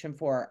connection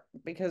for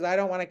because I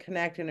don't want to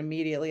connect and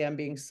immediately I'm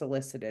being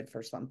solicited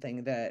for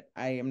something that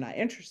I am not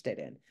interested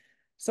in.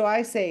 So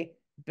I say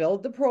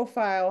build the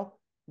profile.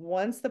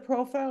 Once the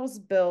profile's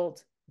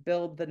built,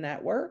 build the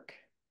network.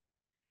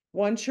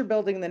 Once you're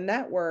building the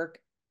network,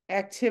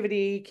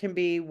 activity can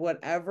be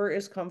whatever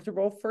is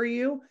comfortable for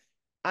you.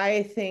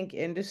 I think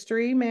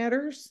industry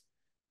matters.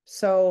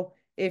 So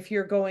if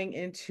you're going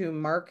into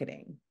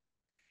marketing,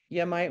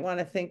 you might want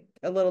to think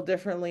a little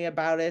differently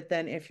about it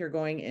than if you're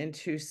going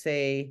into,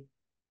 say,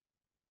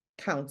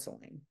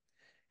 counseling.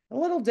 A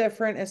little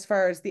different as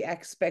far as the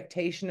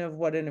expectation of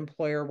what an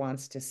employer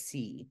wants to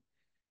see,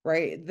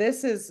 right?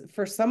 This is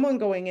for someone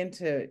going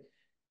into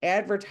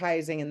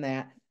advertising and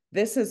that,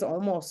 this is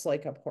almost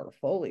like a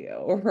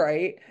portfolio,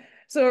 right?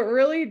 So it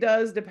really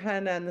does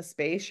depend on the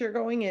space you're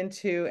going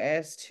into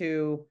as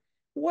to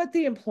what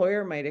the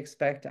employer might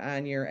expect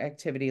on your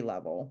activity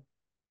level.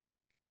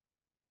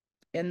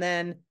 And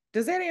then,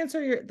 does that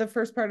answer the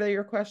first part of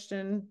your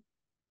question?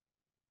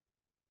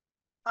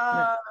 No.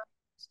 Uh,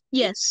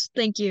 Yes,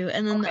 thank you.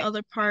 And then the okay.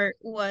 other part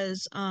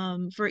was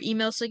for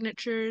email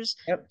signatures,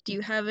 Yep. do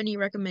you have any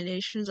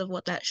recommendations of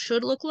what that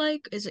should look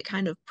like? Is it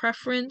kind of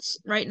preference?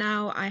 Right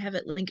now, I have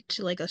it linked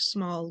to like a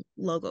small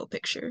logo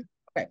picture.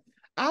 Okay.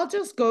 I'll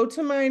just go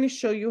to mine to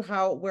show you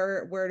how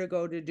where to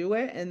go to do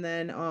it and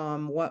then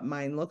what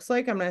mine looks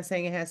like. I'm not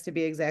saying it has to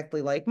be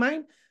exactly like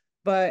mine,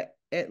 but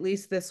at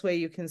least this way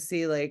you can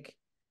see like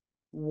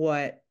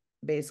what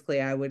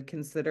basically I would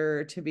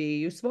consider to be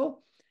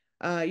useful.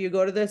 You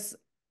go to this,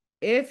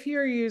 if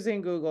you're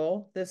using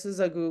Google, this is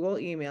a Google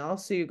email.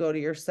 So you go to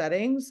your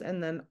settings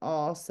and then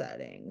all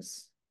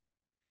settings.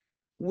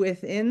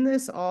 Within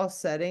this all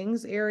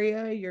settings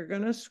area, you're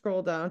going to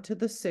scroll down to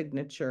the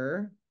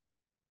signature.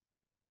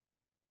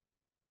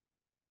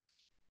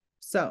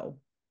 So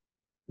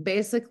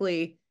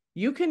basically,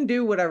 you can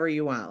do whatever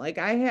you want. Like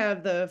I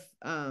have the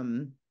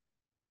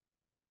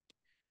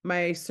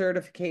my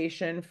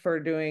certification for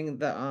doing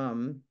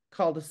the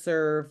call to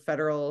serve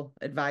federal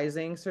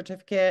advising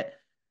certificate.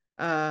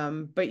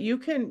 But you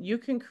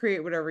can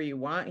create whatever you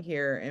want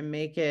here and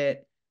make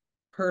it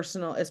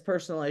personal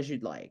as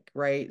you'd like,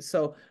 right?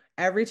 So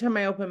every time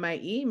I open my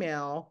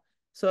email,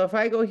 so if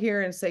I go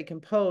here and say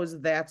compose,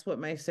 that's what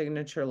my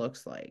signature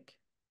looks like.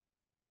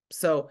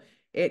 So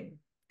it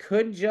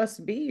could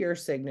just be your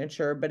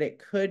signature, but it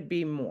could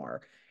be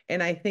more.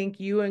 And I think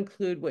you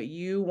include what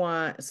you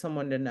want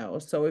someone to know.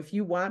 So if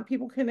you want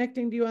people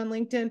connecting to you on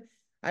LinkedIn,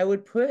 I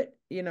would put,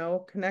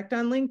 connect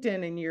on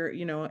LinkedIn and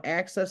your,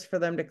 access for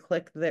them to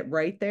click that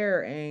right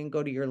there and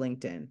go to your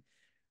LinkedIn.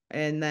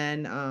 And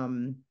then,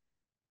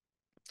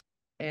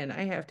 and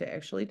I have to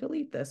actually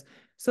delete this.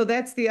 So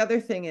that's the other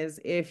thing is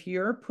if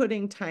you're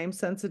putting time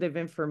sensitive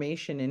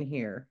information in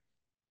here,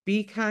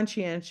 be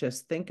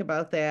conscientious. Think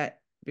about that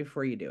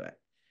before you do it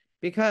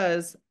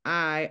because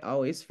I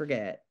always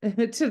forget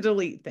to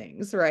delete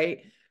things,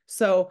 right?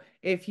 So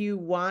if you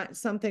want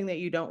something that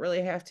you don't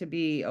really have to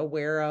be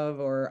aware of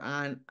or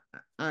on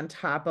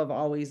top of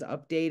always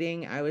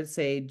updating, I would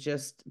say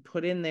just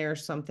put in there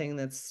something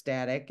that's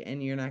static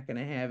and you're not going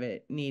to have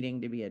it needing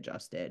to be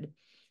adjusted.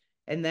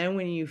 And then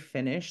when you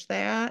finish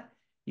that,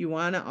 you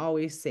want to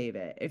always save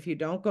it. If you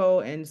don't go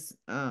and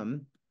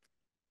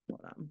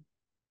hold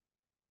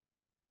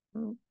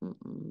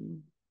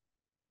on.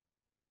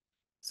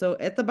 So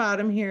at the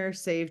bottom here,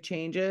 save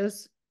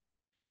changes.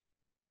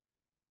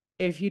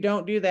 If you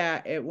don't do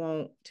that, it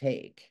won't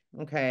take,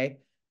 okay?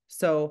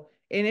 So,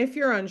 and if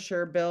you're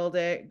unsure, build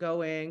it,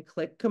 go in,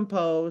 click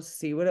compose,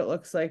 see what it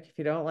looks like. If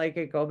you don't like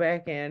it, go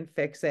back in,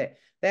 fix it.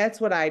 That's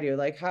what I do.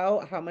 Like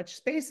how much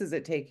space is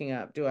it taking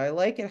up? Do I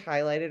like it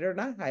highlighted or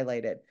not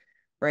highlighted?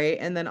 Right?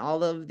 And then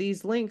all of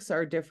these links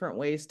are different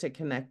ways to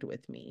connect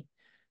with me.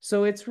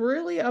 So it's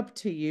really up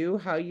to you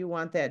how you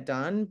want that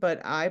done,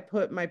 but I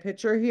put my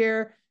picture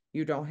here.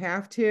 You don't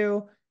have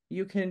to.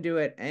 You can do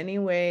it any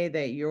way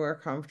that you're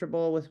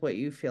comfortable with what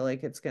you feel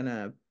like it's going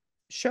to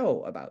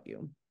show about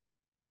you.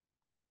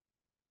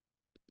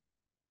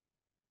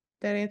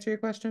 That answer your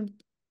question?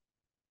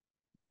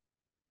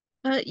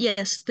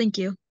 Yes, thank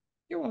you.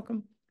 You're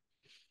welcome.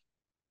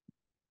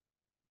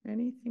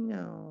 Anything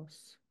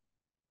else?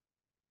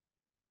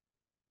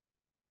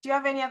 Do you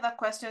have any other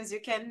questions? You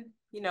can,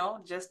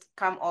 just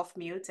come off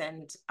mute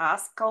and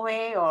ask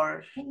away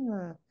or,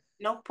 Yeah.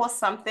 post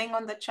something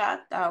on the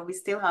chat. We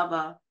still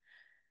have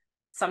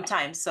some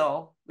time,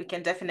 so we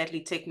can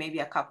definitely take maybe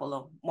a couple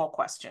of more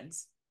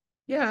questions.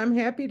 Yeah, I'm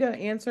happy to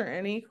answer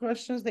any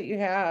questions that you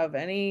have,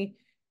 any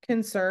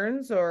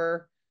concerns,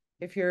 or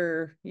if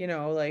you're,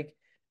 like,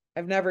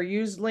 I've never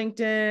used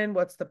LinkedIn,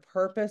 what's the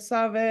purpose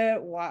of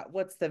it?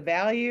 What's the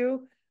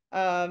value?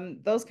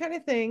 Those kind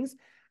of things.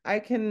 I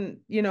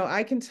can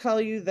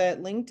tell you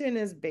that LinkedIn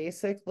is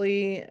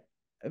basically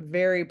a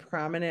very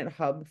prominent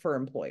hub for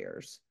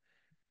employers.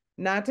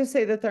 Not to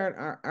say that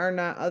there are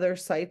not other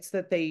sites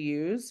that they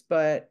use,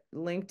 but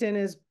LinkedIn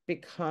has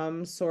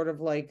become sort of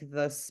like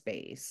the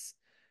space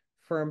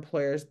for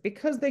employers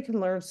because they can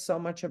learn so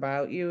much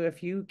about you.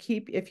 If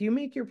you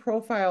make your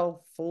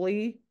profile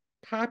fully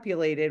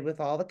populated with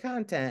all the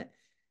content,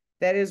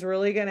 that is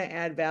really going to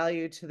add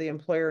value to the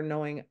employer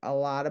knowing a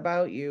lot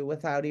about you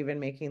without even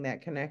making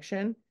that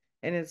connection.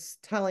 And it's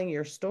telling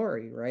your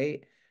story,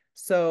 right?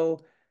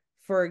 So,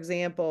 for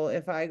example,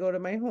 if I go to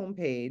my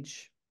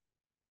homepage,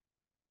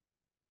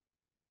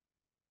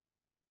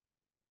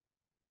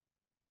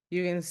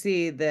 You can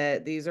see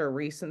that these are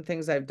recent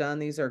things I've done.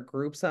 These are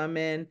groups I'm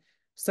in.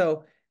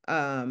 So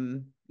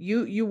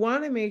you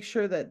want to make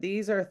sure that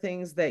these are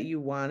things that you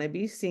want to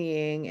be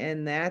seeing,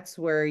 and that's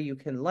where you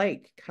can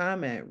like,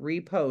 comment,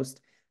 repost.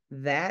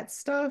 That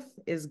stuff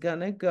is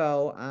gonna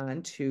go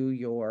onto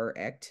your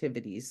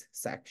activities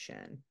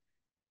section,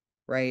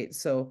 right?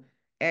 So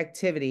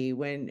activity,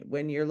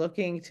 when you're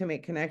looking to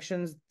make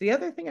connections, the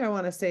other thing I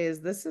want to say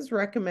is this is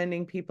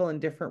recommending people in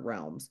different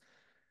realms.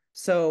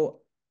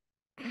 So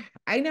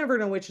I never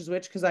know which is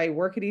which because I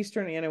work at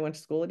Eastern and I went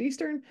to school at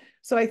Eastern.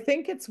 So I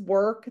think it's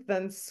work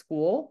then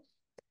school.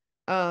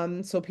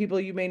 So people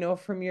you may know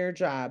from your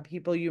job,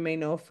 people you may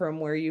know from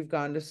where you've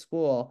gone to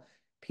school,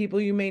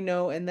 people you may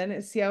know, and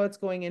then see how it's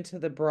going into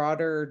the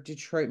broader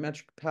Detroit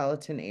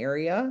metropolitan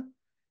area.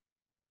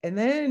 And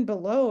then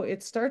below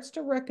it starts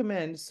to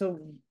recommend. So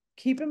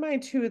keep in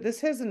mind too,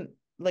 this hasn't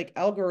like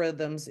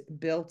algorithms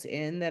built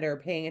in that are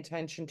paying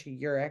attention to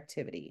your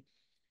activity.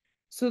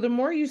 So the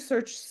more you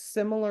search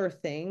similar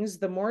things,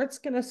 the more it's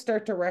going to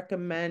start to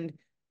recommend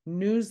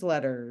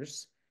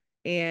newsletters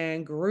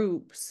and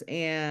groups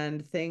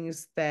and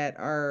things that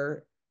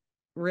are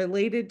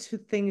related to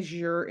things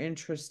you're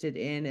interested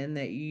in and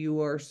that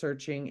you are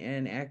searching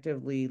and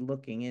actively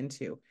looking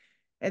into.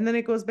 And then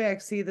it goes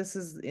back, see, this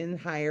is in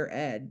higher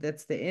ed.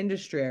 That's the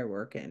industry I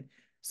work in.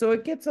 So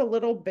it gets a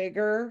little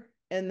bigger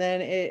and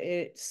then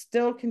it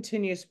still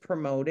continues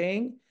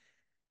promoting.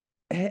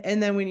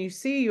 And then when you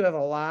see you have a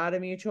lot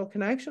of mutual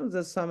connections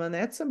with someone,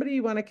 that's somebody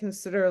you want to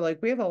consider.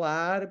 Like we have a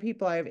lot of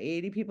people, I have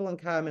 80 people in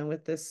common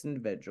with this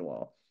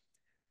individual.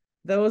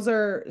 Those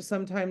are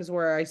sometimes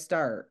where I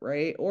start,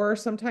 right? Or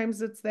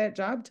sometimes it's that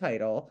job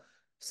title.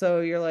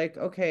 So you're like,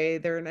 okay,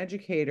 they're an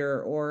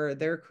educator or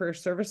they're a career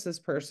services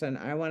person.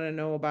 I want to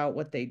know about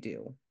what they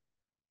do.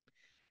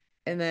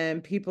 And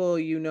then people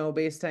you know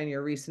based on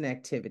your recent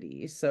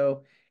activities.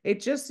 So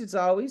it's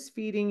always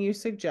feeding you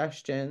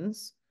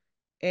suggestions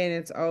and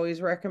it's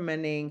always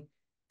recommending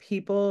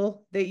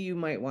people that you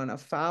might want to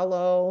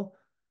follow.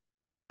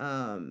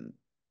 Um,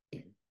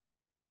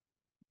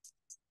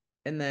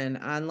 and then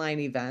online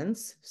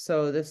events.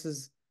 So this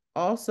is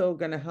also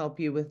going to help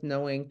you with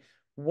knowing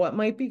what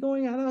might be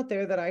going on out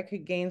there that I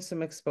could gain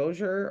some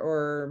exposure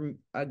or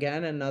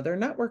again, another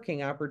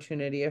networking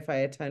opportunity if I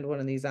attend one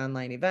of these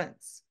online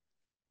events.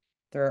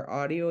 There are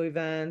audio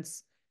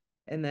events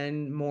and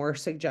then more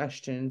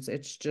suggestions.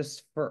 It's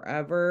just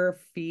forever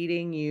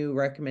feeding you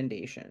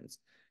recommendations.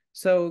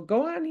 So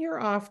go on here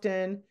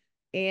often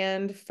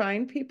and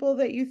find people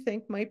that you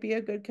think might be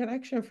a good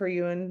connection for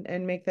you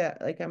and make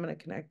that like I'm going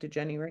to connect to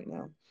Jenny right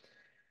now.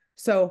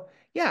 So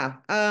yeah,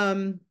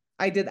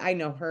 I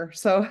know her.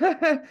 So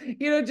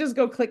just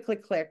go click,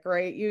 click, click,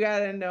 right? You got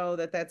to know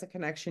that that's a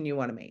connection you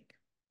want to make.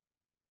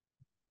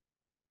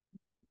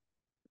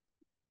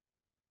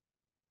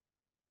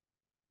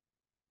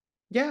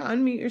 Yeah,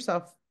 unmute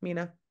yourself,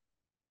 Mina.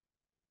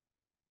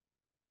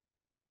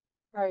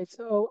 All right,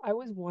 so I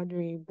was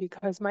wondering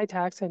because my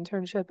tax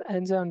internship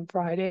ends on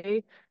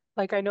Friday,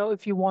 like I know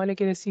if you want to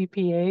get a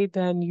CPA,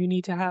 then you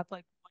need to have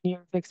like 1 year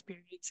of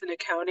experience in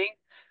accounting.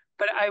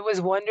 But I was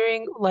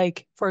wondering,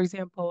 like, for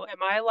example,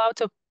 am I allowed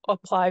to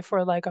apply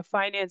for like a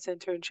finance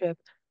internship,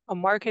 a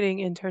marketing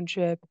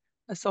internship,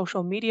 a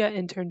social media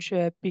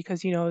internship?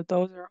 Because,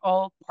 those are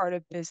all part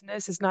of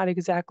business. It's not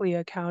exactly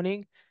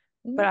accounting,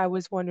 but I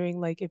was wondering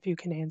like if you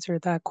can answer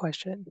that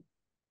question.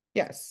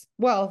 Yes.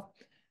 Well,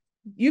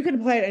 you can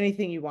apply to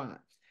anything you want.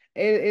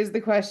 Is the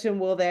question,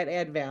 will that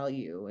add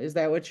value? Is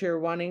that what you're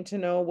wanting to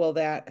know? Will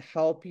that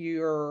help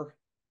you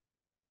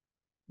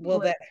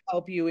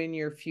in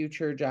your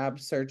future job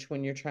search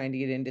when you're trying to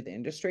get into the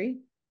industry?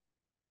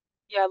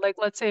 Yeah, like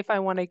let's say if I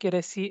want to get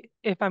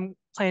if I'm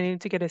planning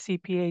to get a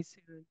CPA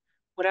soon,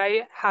 would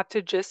I have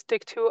to just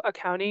stick to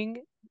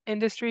accounting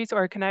industries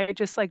or can I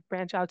just like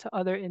branch out to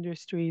other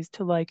industries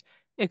to like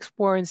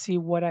explore and see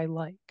what I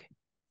like?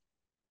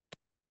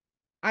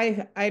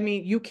 I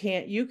mean, you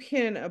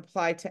can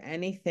apply to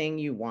anything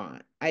you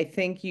want. I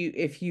think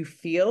if you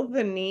feel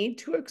the need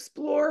to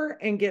explore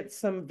and get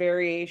some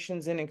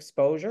variations in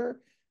exposure,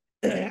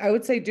 I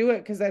would say do it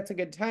because that's a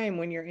good time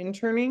when you're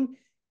interning.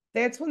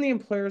 That's when the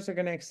employers are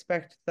going to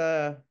expect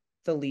the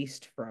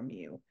least from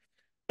you.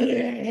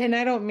 And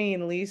I don't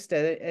mean least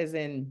as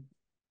in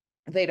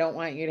they don't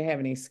want you to have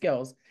any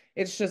skills.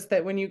 It's just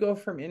that when you go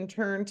from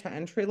intern to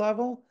entry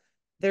level,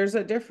 there's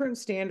a different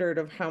standard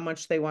of how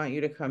much they want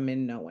you to come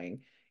in knowing.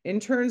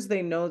 Interns,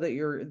 they know that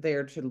you're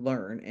there to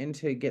learn and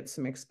to get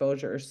some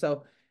exposure.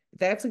 So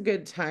that's a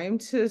good time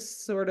to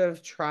sort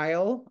of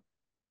trial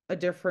a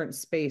different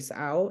space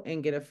out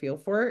and get a feel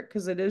for it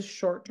because it is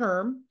short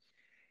term.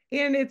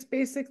 And it's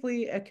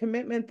basically a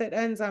commitment that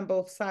ends on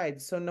both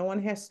sides. So no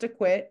one has to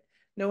quit.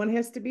 No one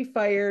has to be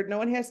fired. No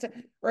one has to,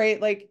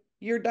 right? Like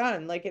you're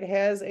done. Like it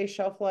has a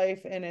shelf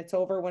life and it's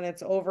over when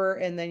it's over.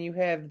 And then you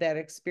have that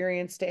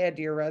experience to add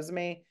to your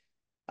resume.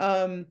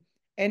 Um,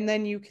 and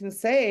then you can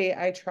say,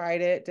 I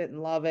tried it,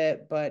 didn't love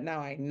it, but now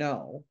I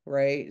know,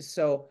 right?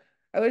 So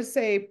I would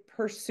say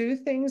pursue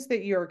things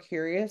that you're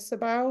curious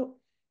about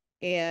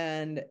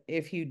And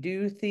if you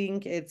do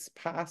think it's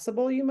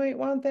possible you might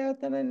want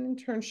that, then an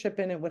internship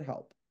in it would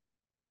help.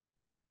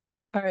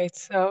 All right,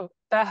 so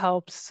that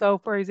helps. So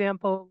for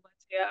example,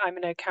 let's say I'm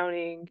an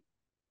accounting,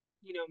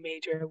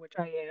 major, which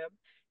I am,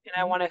 and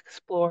I Mhm. want to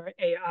explore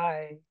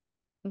AI.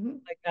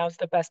 Mhm. Like now's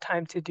the best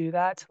time to do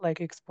that, to like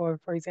explore,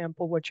 for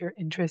example, what you're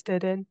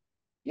interested in.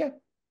 Yeah.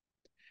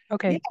 Yeah.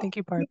 Okay, thank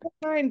you, Barb. Keep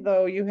in mind,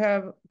 though, you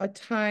have a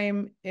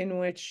time in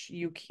which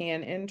you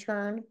can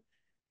intern.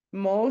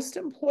 Most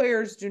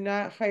employers do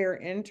not hire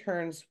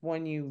interns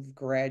when you've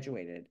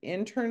graduated.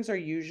 Interns are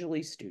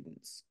usually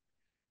students.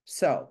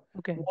 So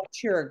Okay.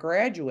 once you're a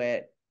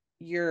graduate,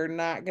 you're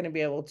not going to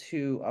be able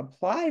to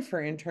apply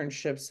for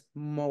internships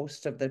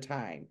most of the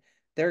time.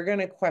 They're going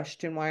to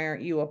question, why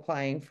aren't you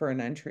applying for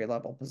an entry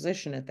level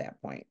position at that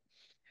point?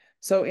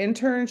 So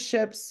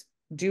internships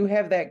do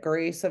have that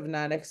grace of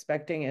not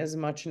expecting as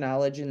much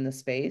knowledge in the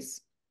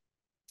space.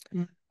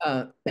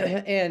 Mm.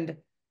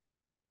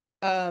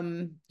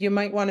 And you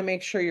might want to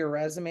make sure your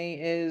resume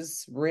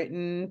is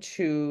written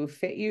to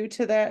fit you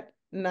to that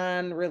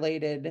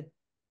non-related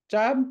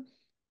job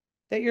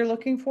that you're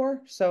looking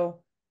for.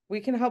 So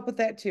we can help with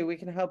that too. We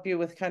can help you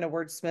with kind of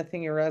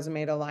wordsmithing your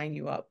resume to line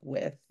you up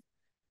with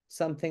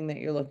something that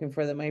you're looking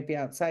for that might be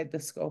outside the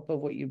scope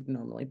of what you'd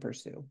normally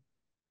pursue.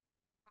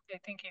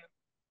 Okay, thank you.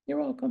 You're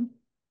welcome.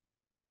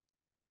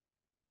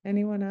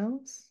 Anyone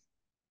else?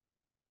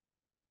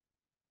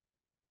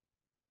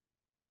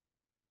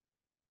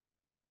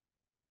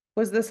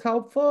 Was this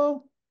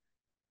helpful?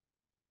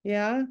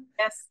 Yeah.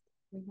 Yes.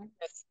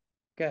 Yes.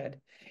 Good.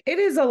 It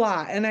is a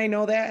lot. And I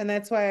know that. And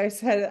that's why I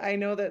said, I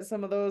know that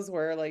some of those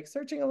were like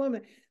searching alumni.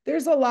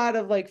 There's a lot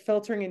of like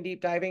filtering and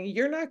deep diving.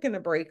 You're not going to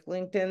break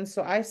LinkedIn.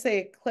 So I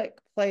say click,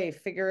 play,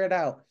 figure it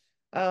out.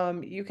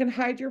 You can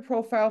hide your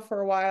profile for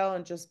a while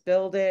and just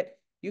build it.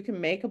 You can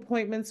make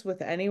appointments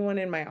with anyone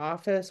in my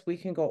office. We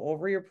can go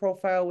over your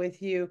profile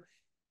with you.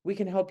 We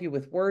can help you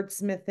with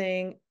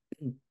wordsmithing.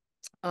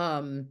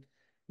 Um,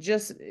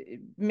 just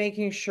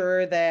making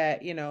sure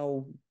that,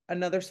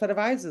 another set of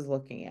eyes is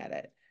looking at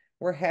it.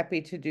 We're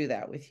happy to do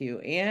that with you.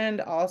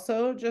 And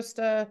also just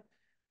an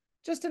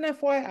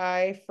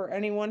FYI for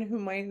anyone who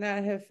might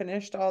not have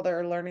finished all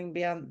their learning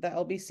beyond the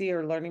LBC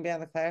or learning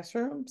beyond the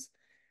classrooms.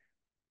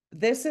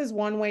 This is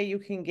one way you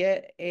can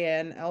get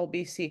an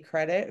LBC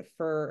credit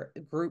for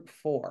group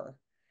 4.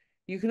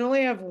 You can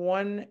only have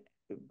one.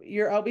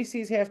 Your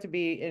LBCs have to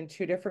be in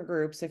 2 different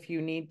groups. If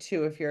you need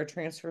 2, if you're a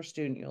transfer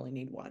student, you only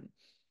need 1.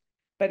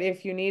 But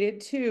if you needed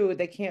 2,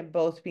 they can't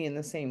both be in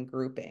the same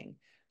grouping.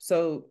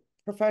 So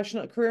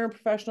career and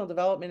professional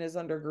development is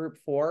under group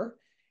 4,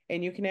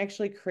 and you can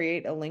actually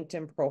create a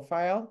LinkedIn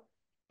profile,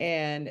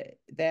 and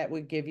that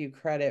would give you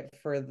credit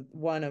for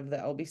one of the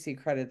LBC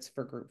credits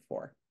for group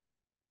 4.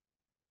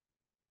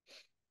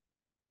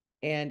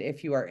 And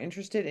if you are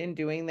interested in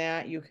doing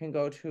that, you can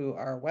go to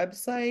our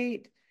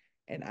website,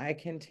 and I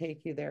can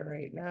take you there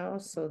right now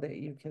so that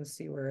you can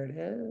see where it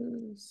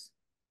is.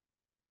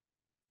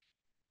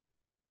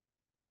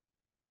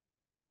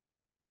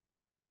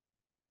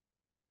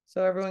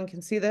 So everyone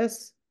can see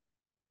this?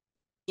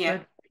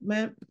 Yeah.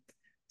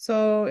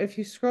 So if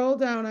you scroll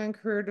down on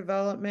career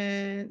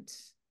development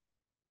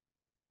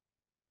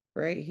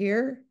right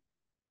here,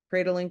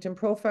 create a LinkedIn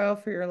profile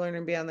for your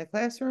learning beyond the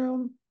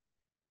classroom.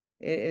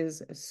 It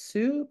is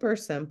super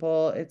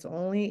simple. It's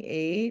only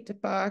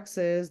 8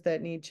 boxes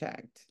that need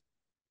checked.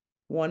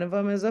 One of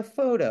them is a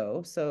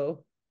photo,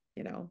 so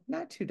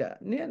not too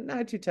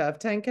tough.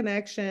 10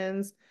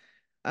 connections,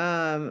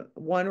 1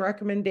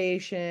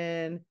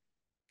 recommendation,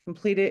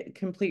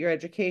 complete your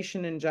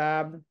education and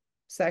job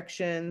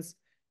sections.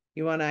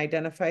 You want to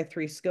identify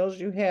 3 skills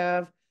you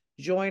have,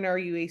 join our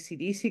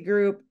UACDC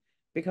group,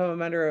 become a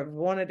member of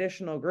 1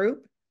 additional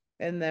group.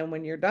 And then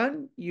when you're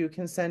done, you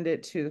can send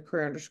it to the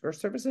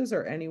career_services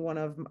or any one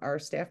of our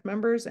staff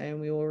members,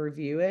 and we will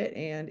review it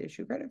and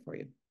issue credit for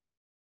you.